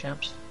over here,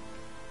 chaps.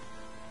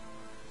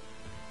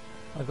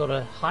 I've got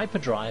a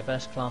hyperdrive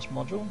S-class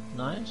module,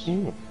 nice.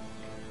 Ooh.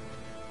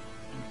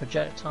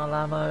 Projectile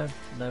ammo,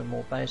 no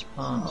more base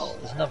parts.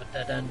 There's another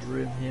dead end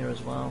room here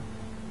as well.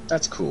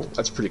 That's cool.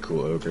 That's pretty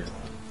cool, Ogre.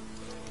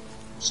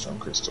 Stone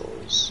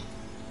crystals.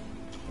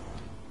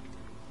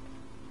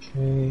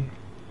 Okay.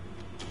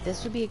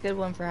 This would be a good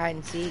one for hide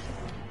and seek.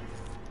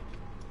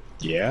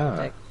 Yeah.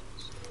 Okay.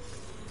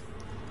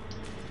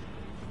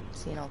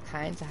 Seeing all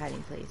kinds of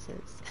hiding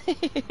places.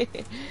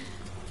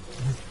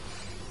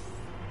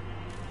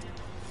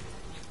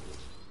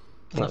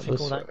 Nothing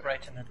all that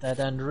great in the dead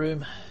end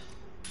room.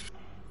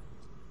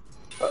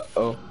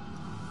 Uh-oh.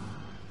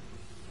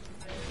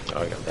 Oh,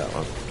 I got that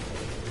one.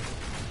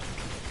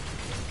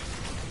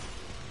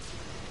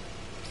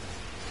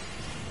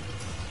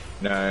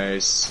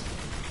 Nice.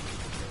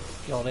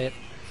 Got it.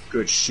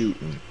 Good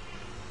shooting.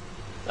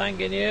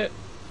 Thanking you.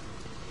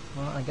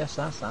 Well, I guess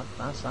that's that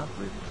route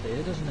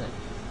cleared, isn't it?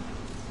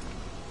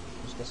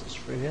 I guess it's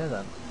through here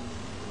then.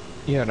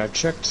 Yeah, and I've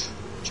checked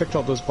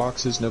all those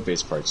boxes, no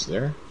base parts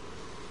there.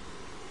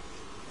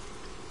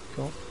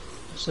 Cool.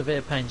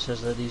 Severe Pain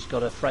says that he's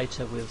got a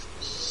freighter with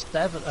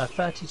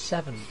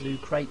 37 blue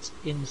crates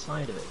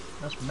inside of it.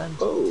 That's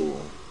mental.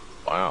 Oh.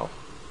 Wow.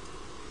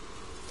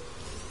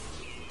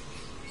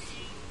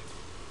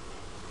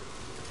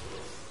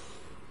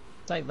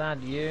 Take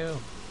that, you.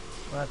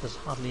 Well, that does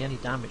hardly any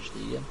damage.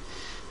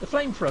 The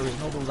flamethrower is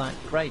not all that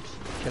great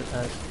for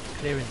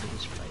clearing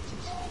these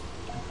freighters.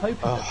 I'm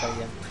hoping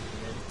that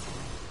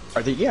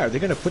they Are they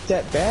going to put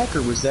that back,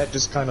 or was that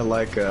just kind of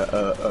like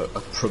a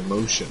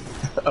promotion,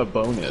 a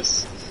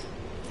bonus?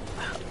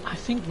 I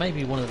think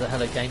maybe one of the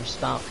Hello Games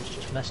staff was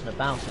just messing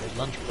about on his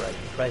lunch break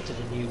and created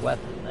a new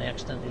weapon and they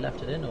accidentally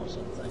left it in or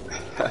something.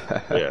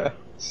 Yeah.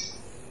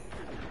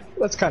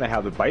 That's kind of how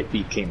the Bite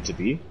Beat came to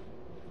be.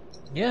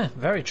 Yeah,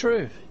 very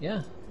true.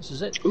 Yeah, this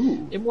is it.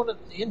 Ooh. In one of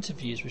the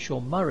interviews with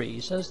Sean Murray, he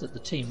says that the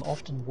team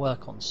often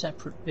work on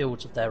separate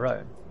builds of their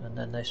own, and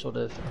then they sort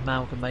of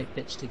amalgamate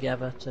bits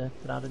together to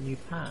put out a new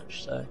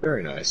patch. So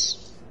Very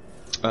nice.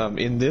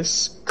 In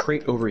this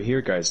crate over here,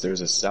 guys,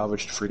 there's a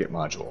salvaged frigate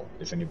module,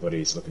 if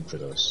anybody's looking for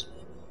those.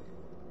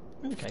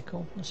 okay,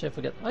 cool. Let's see if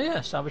we get. Oh yeah,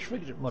 salvage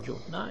frigate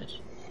module. Nice.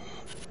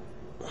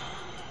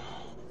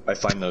 I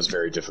find those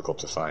very difficult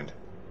to find.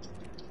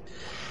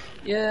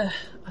 Yeah,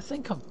 I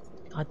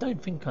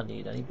don't think I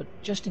need any, but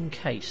just in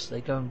case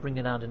they go and bring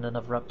it out in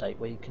another update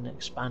where you can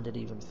expand it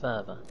even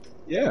further.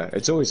 Yeah,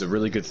 it's always a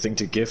really good thing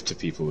to gift to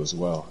people as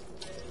well.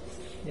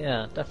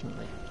 Yeah,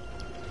 definitely.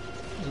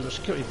 There's a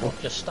security bot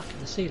just stuck in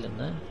the ceiling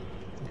there.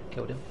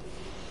 Killed him.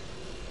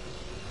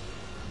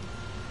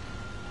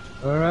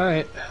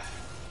 Alright.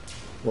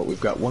 What,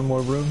 we've got one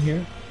more room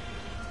here?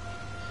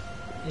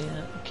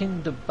 Yeah,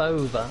 King de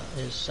Bova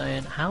is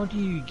saying, how do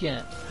you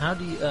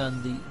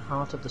earn the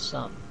Heart of the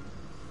Sun? I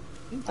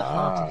think the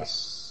Heart of the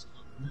Sun.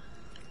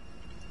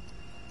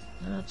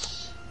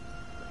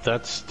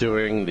 That's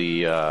during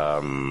the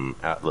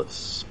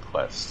Atlas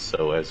quest.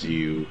 So if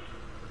you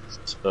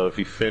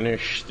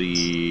finish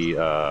the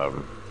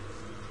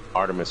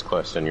Artemis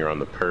quest and you're on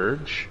the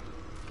Purge,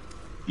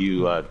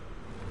 you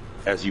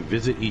as you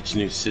visit each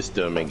new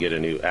system and get a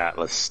new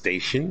Atlas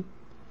station,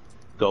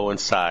 go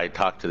inside,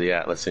 talk to the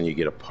Atlas, and you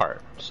get a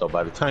part. So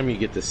by the time you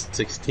get to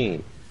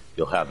 16,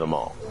 you'll have them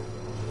all.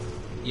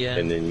 Yeah.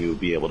 And then you'll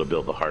be able to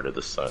build the Heart of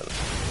the Sun.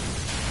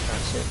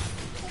 That's it.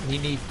 You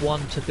need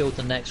one to build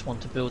the next one,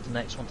 to build the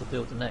next one, to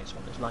build the next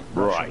one. It's like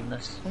Right. Russian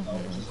this,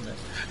 isn't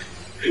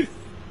it?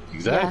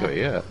 Exactly,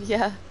 yeah.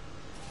 Yeah.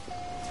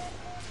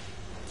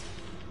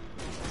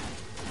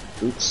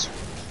 Oops.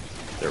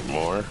 There are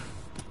more.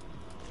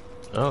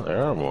 Oh,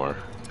 there are more.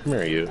 Come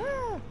here, you.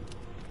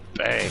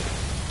 Bang.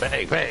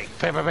 Bang, bang,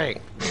 bang, bang,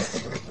 bang.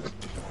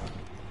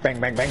 Bang,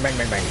 bang, bang, bang,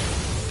 bang, bang.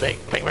 Bang,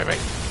 bang, bang, bang.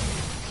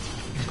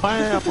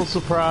 Pineapple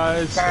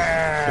surprise.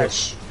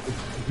 Bash!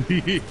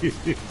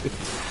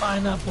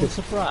 Pineapple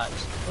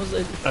surprise. Is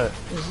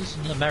this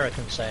an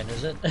American saying,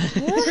 is it?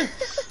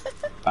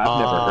 I've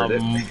never heard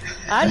it.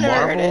 I've never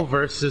heard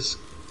Marvel it.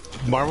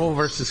 Marvel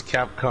versus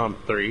Capcom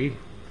 3.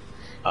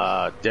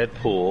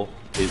 Deadpool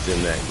is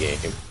in that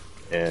game,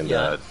 and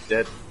Yeah.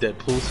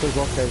 Deadpool says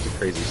all kinds of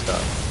crazy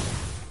stuff.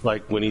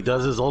 Like when he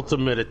does his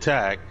ultimate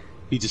attack,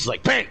 he just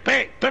like bang,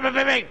 bang, bang, bang,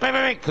 bang, bang, bang,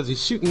 bang, because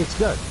he's shooting his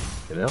gun,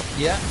 you know.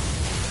 Yeah.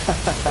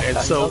 And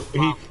so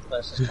Marvel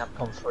versus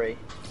Capcom 3.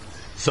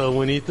 so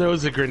when he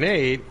throws a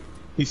grenade,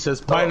 he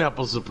says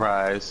pineapple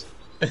surprise,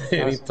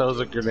 And he throws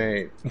a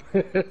grenade.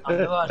 I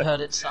knew I'd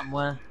heard it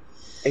somewhere.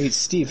 Hey,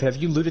 Steve, have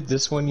you looted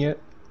this one yet?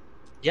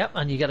 Yep,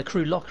 and you get a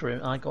crew locker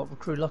in. I got a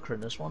crew locker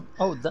in this one.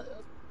 Oh,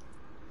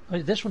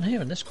 this one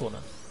here in this corner.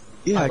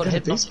 Yeah, I I got a got a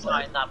hit base in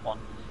part. that one.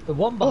 The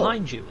one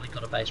behind you, I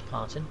got a base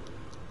part in.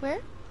 Where?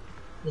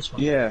 This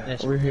one. Yeah,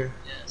 This over one. here.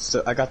 Yeah.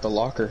 So I got the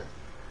locker.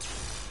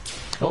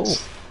 Oh,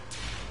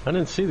 I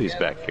didn't see these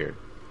back here.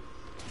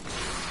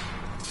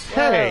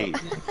 Hey,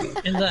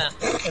 In there.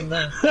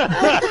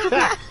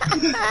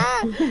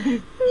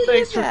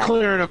 thanks for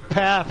clearing a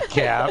path,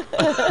 Cap.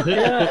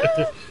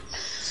 Yeah.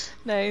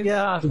 Nice.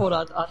 Yeah, I thought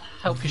I'd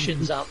help your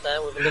shins out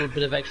there with a little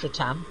bit of extra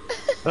tam.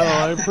 Oh,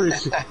 I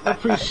appreciate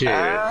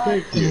it.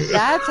 Thank you.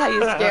 That's how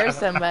you scare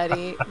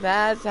somebody.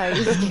 That's how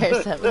you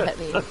scare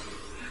somebody.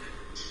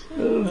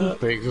 The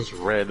thing just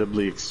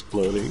randomly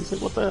exploding. He's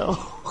like, what the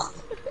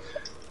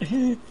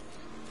hell?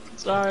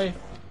 Sorry.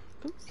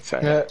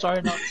 Sorry.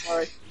 Sorry, not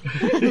sorry.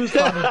 It was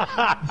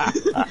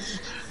funny.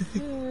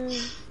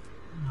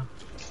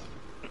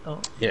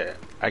 Oh, Yeah,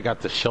 I got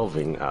the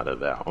shelving out of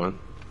that one.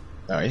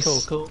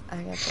 Nice. cool.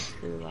 I got the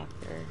crew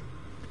locker.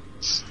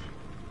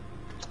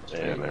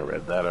 And I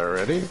read that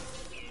already.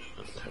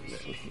 Come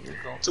in here.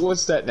 So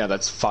what's that now?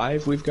 That's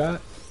 5 we've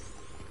got?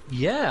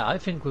 Yeah, I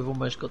think we've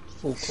almost got the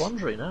full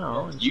quandary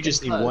now. It's You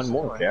just need getting one close.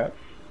 more, Cap.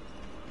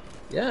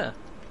 Yeah,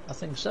 I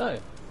think so.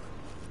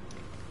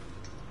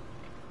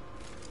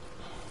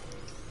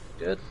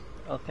 Good.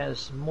 Okay, there's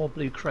some more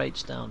blue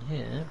crates down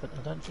here, but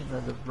I don't think they're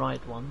the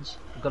right ones.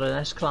 I've got an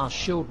S-class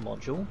shield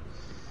module.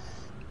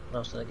 What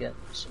else did I get?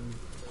 Some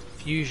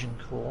fusion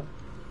core.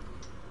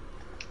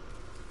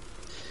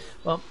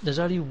 Well, there's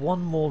only one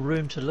more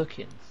room to look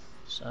in,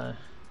 so...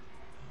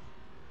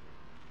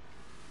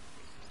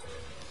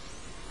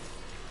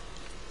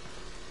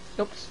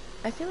 Oops.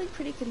 I feel like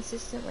pretty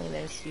consistently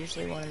there's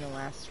usually one in the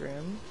last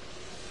room.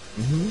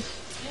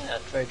 Mm-hmm. Yeah,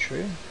 very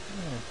true.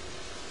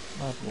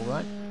 Yeah.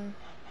 Alright.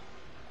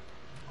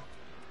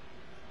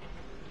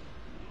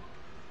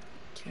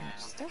 Too much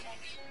stuff.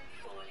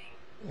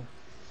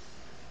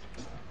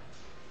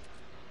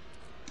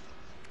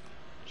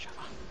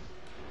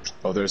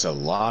 Oh, there's a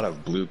lot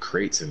of blue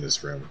crates in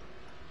this room.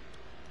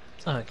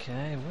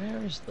 Okay, where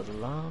is the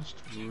last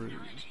room?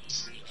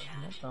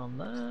 Not down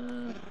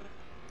there.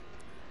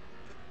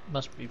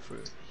 Must be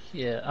through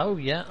here. Oh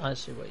yeah, I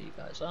see where you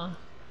guys are.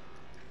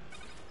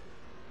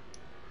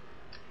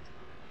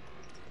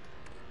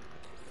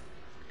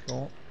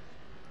 Cool.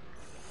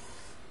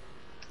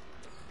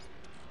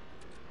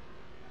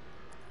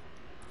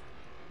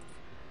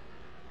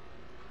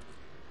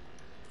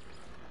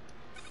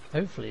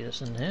 Hopefully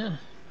it's in here.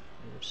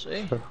 We'll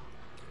see.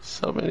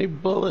 So many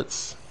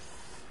bullets.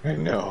 I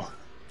know.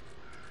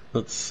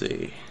 Let's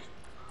see.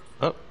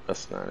 Oh,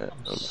 that's not it.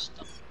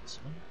 Stuff this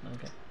one.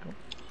 Okay, cool.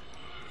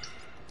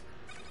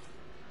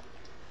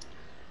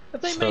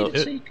 Have they So made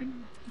it so you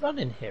can run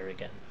in here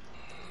again?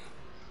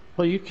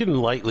 Well, you can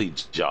lightly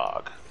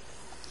jog.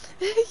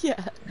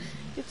 Yeah.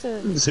 It's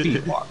a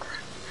Speed walk.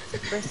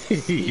 brisk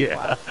speed Yeah.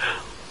 walk.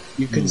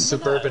 You can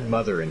suburban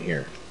mother in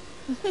here.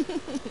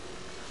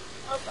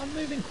 I'm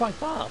moving quite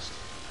fast.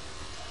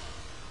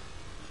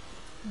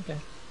 Okay.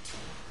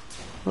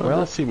 Well,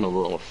 that seemed a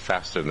little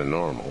faster than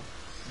normal.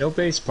 No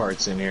base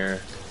parts in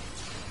here.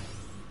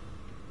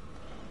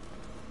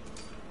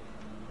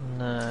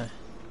 No.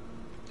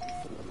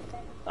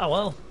 Oh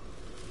well.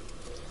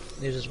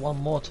 There's just one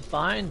more to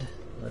find.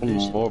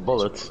 More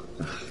bullets.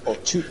 Well,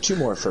 two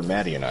more for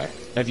Maddie and I.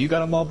 Have you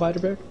got them all,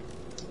 Biderbeck?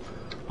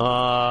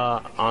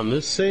 On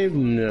this save,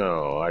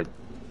 no.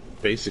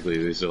 Basically,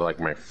 these are like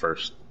my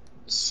first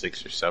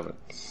 6 or 7.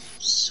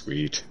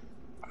 Sweet.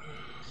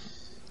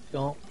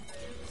 Cool.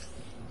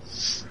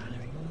 There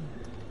we go.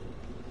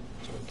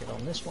 So we'll get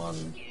on this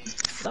one.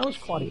 That was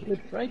quite a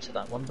good grade to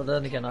that one, but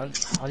then again, I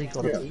only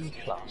got a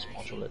B-class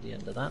module at the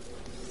end of that.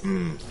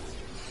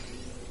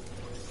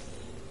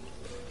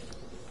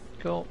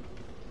 Cool.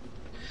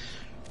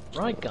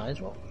 Right, guys,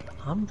 well,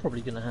 I'm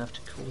probably going to have to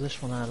call this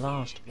one our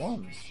last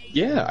one.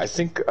 Yeah, I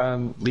think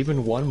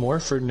leaving one more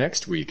for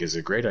next week is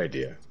a great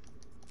idea.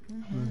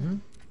 Mm-hmm.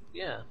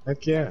 Yeah,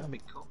 Heck yeah. that'd be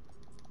cool.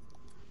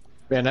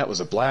 Man, that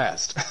was a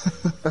blast.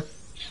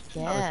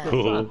 Yeah.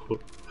 Cool.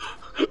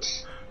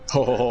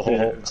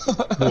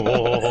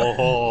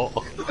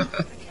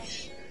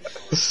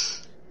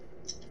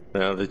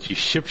 Now that you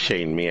ship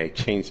shamed me, I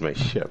changed my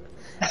ship.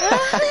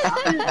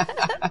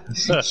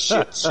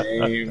 Shit,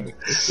 shame.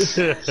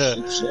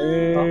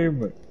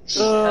 Shame.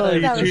 Oh,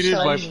 you That was treated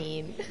so my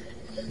mean.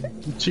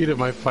 you treated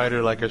my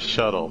fighter like a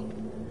shuttle.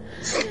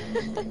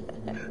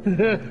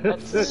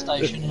 That's the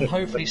station, and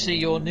hopefully see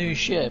your new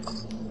ship.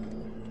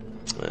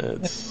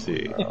 Let's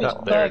see. If Oh, it's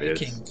there it Burger is.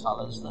 King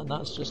colours, then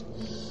that's just...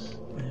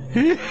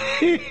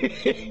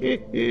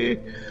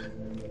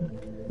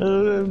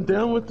 I'm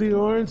down with the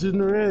orange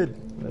and red.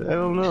 I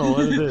don't know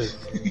what it is.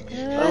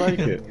 I like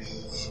it.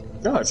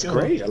 No, it's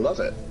great. I love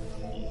it.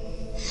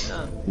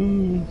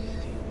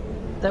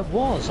 There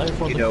was,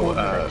 over on You the know,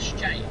 corner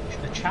exchange,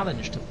 a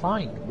challenge to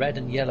find red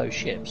and yellow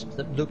ships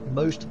that look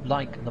most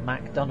like the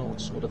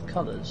McDonald's sort of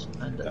colours,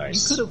 and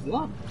Nice. you could have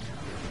won.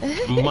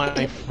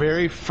 My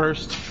very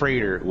first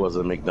freighter was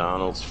a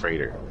McDonald's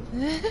freighter.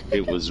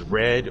 It was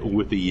red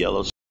with a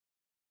yellow.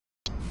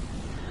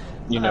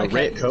 You know, Okay.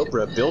 Red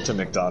Cobra built a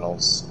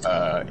McDonald's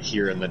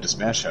here in the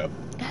Dismash Hub.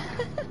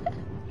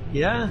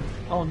 Yeah.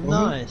 Oh,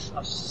 nice.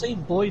 I've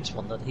seen Boyd's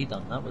one that he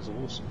done. That was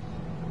awesome.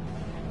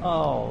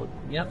 Oh,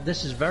 yeah.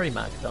 This is very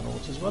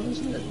McDonald's as well,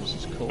 isn't it? This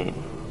is cool.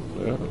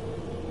 Yeah.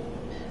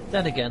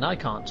 Then again, I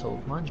can't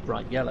talk. Mine's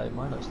bright yellow.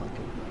 Mine looks like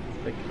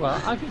a big. Well,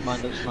 I think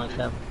mine looks like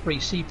a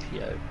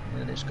free-CPO,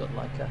 and it's got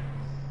like a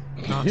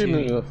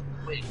R2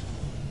 wing.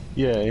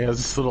 Yeah, he has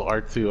this little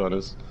R2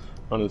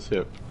 on his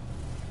hip.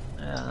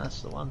 Yeah,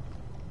 that's the one.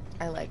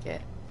 I like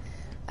it.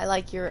 I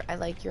like your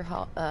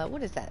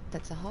what is that?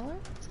 That's a hauler?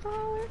 It's a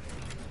hauler?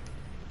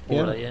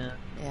 Yeah. Yeah.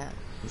 Yeah.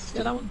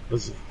 Yeah, that one.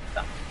 This,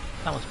 That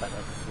one's better.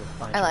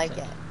 I like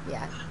it.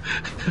 Yeah.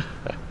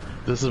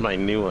 this is my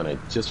new one. I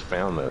just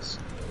found this.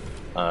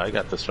 I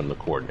got this from the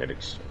Coordinate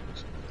Exchange.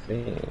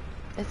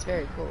 It's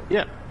very cool.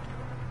 Yeah.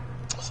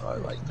 So I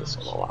like this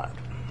one a lot.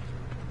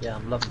 Yeah,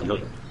 I'm loving the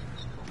Look. wing.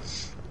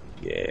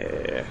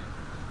 Yeah.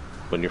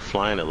 When you're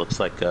flying, it looks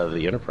like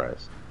the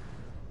Enterprise.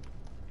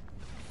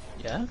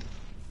 Yeah.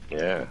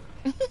 Yeah.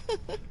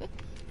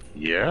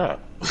 Yeah.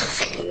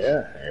 Yeah.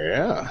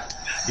 Yeah.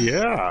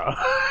 Yeah.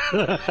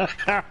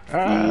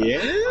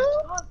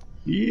 I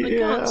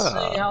can't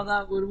see how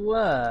that would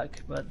work,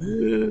 but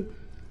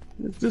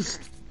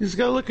Just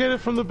gotta look at it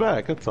from the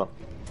back. That's all.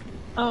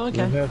 oh,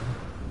 okay.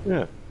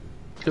 Yeah.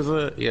 Because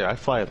I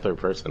fly in third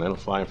person. I don't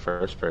fly in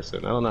first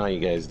person. I don't know how you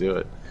guys do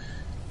it.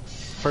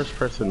 First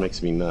person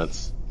makes me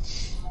nuts.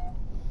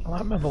 Well, I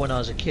remember when I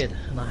was a kid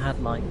and I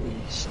had like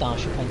the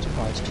Starship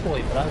Enterprise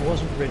toy, but I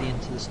wasn't really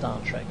into the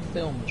Star Trek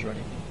films or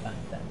anything back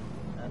then.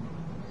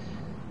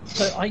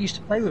 So I used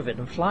to play with it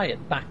and fly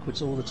it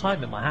backwards all the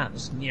time in my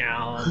hands.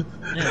 Meow.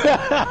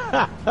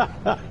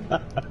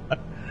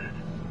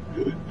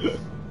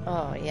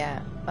 Oh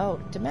yeah. Oh,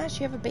 Damach,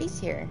 you have a base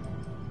here.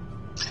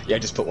 Yeah, I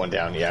just put one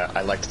down. Yeah,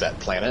 I liked that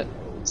planet,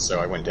 so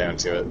I went down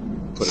to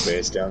it, put a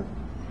base down.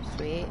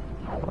 Sweet.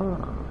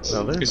 Now,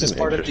 there's Is this an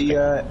part of the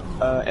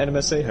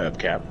NMSA hub,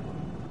 Cap?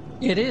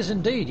 It is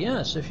indeed,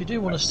 yes. If you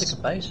do want to stick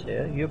a base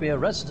here, you'll be a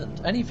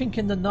resident. Anything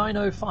in the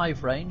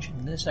 905 range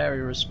in this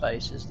area of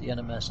space is the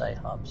NMSA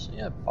hub. So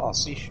yeah,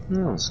 Awesome.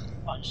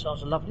 find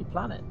yourselves a lovely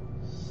planet.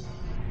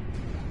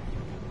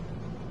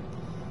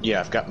 Yeah,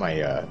 I've got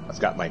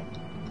my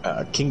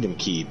Kingdom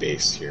Key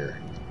base here.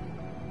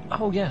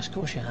 Oh yes, of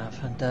course you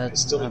have. And I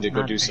still need to go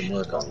mad do some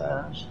missions work on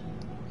that.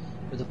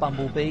 with the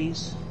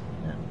bumblebees.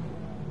 Yeah.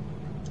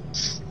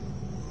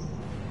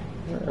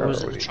 Or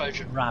was it the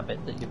Trojan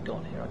Rabbit that you've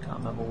got here? I can't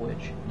remember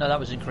which. No, that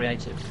was in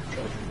Creative,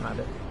 Trojan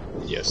Rabbit.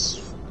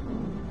 Yes.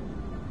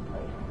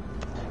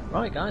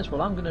 Right, guys,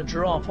 well, I'm going to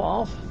drop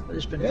off. But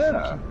it's been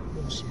Yeah.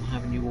 freaking awesome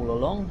having you all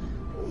along.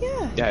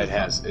 Yeah. Yeah, it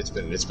has. It's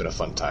been a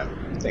fun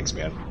time. Thanks,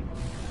 man.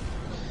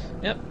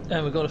 Yep,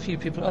 and we've got a few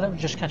people. Let me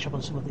just catch up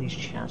on some of these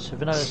chats. So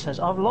Vanilla says,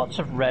 I've lots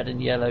of red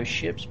and yellow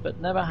ships, but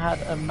never had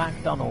a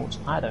McDonald's.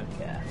 I don't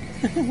care.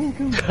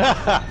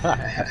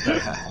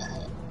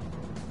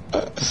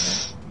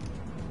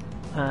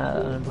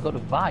 And we've got a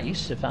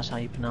Vice, if that's how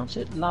you pronounce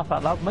it. Laugh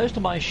out loud. Most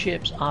of my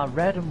ships are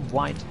red and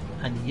white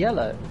and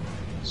yellow.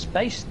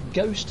 Space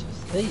Ghost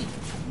theme.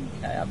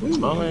 Okay, I've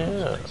Oh,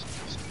 yeah.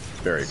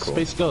 Very cool.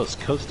 Space Ghost,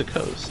 coast to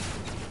coast.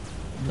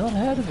 not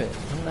heard of it.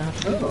 I'm going to have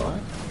to Google that.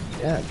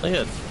 Yeah. Oh,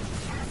 yeah.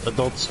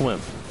 Adult Swim.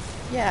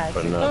 Yeah, it's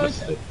But a no,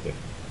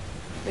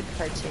 good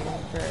cartoon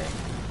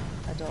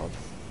for adults.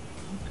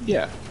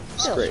 Yeah.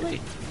 It's Still, great.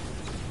 Sweet.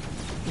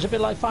 It's a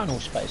bit like Final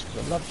Space,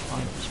 because I love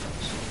Final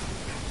Space.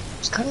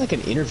 It's kind of like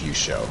an interview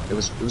show. It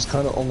was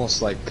kind of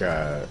almost like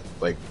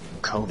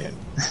Conan.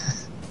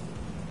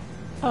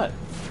 Oh,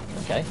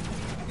 okay.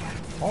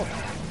 Odd.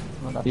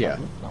 Well, that Yeah.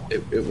 doesn't look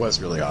like It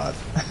was really odd.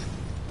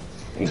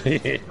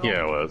 yeah,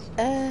 it was.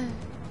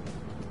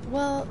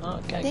 Well,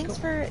 Okay, thanks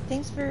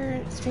cool. for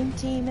stream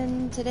team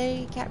and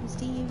today, Captain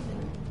Steve,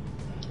 and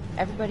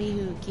everybody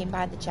who came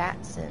by the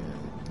chats and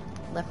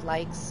left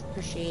likes.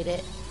 Appreciate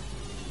it.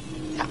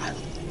 Yeah.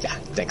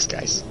 Thanks,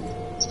 guys.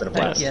 It's been a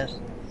Thank blast. yes.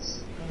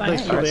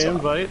 Thanks for Alright, the so-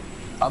 invite.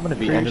 I'm gonna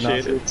be ending off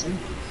Appreciate here it. too.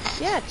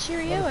 Yeah,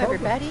 cheerio, Not a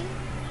problem. everybody.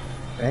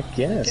 Heck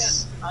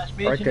yes. Nice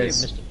meeting Alright, you,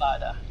 guys. Mr.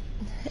 Bider.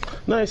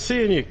 Nice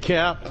seeing you,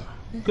 Cap.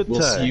 Good We'll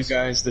times. see you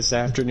guys this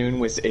afternoon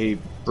with a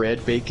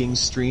bread baking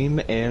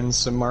stream and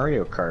some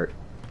Mario Kart.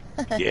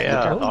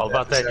 Yeah, Okay. all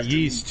about that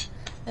yeast.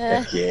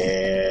 Heck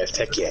yes.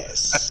 Heck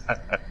yes.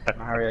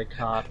 Mario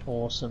Kart,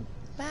 awesome.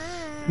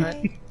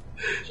 Bye.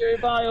 Cheerio,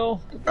 bye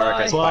all.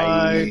 Alright, guys.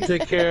 Bye.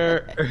 Take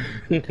care.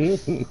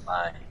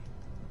 Bye.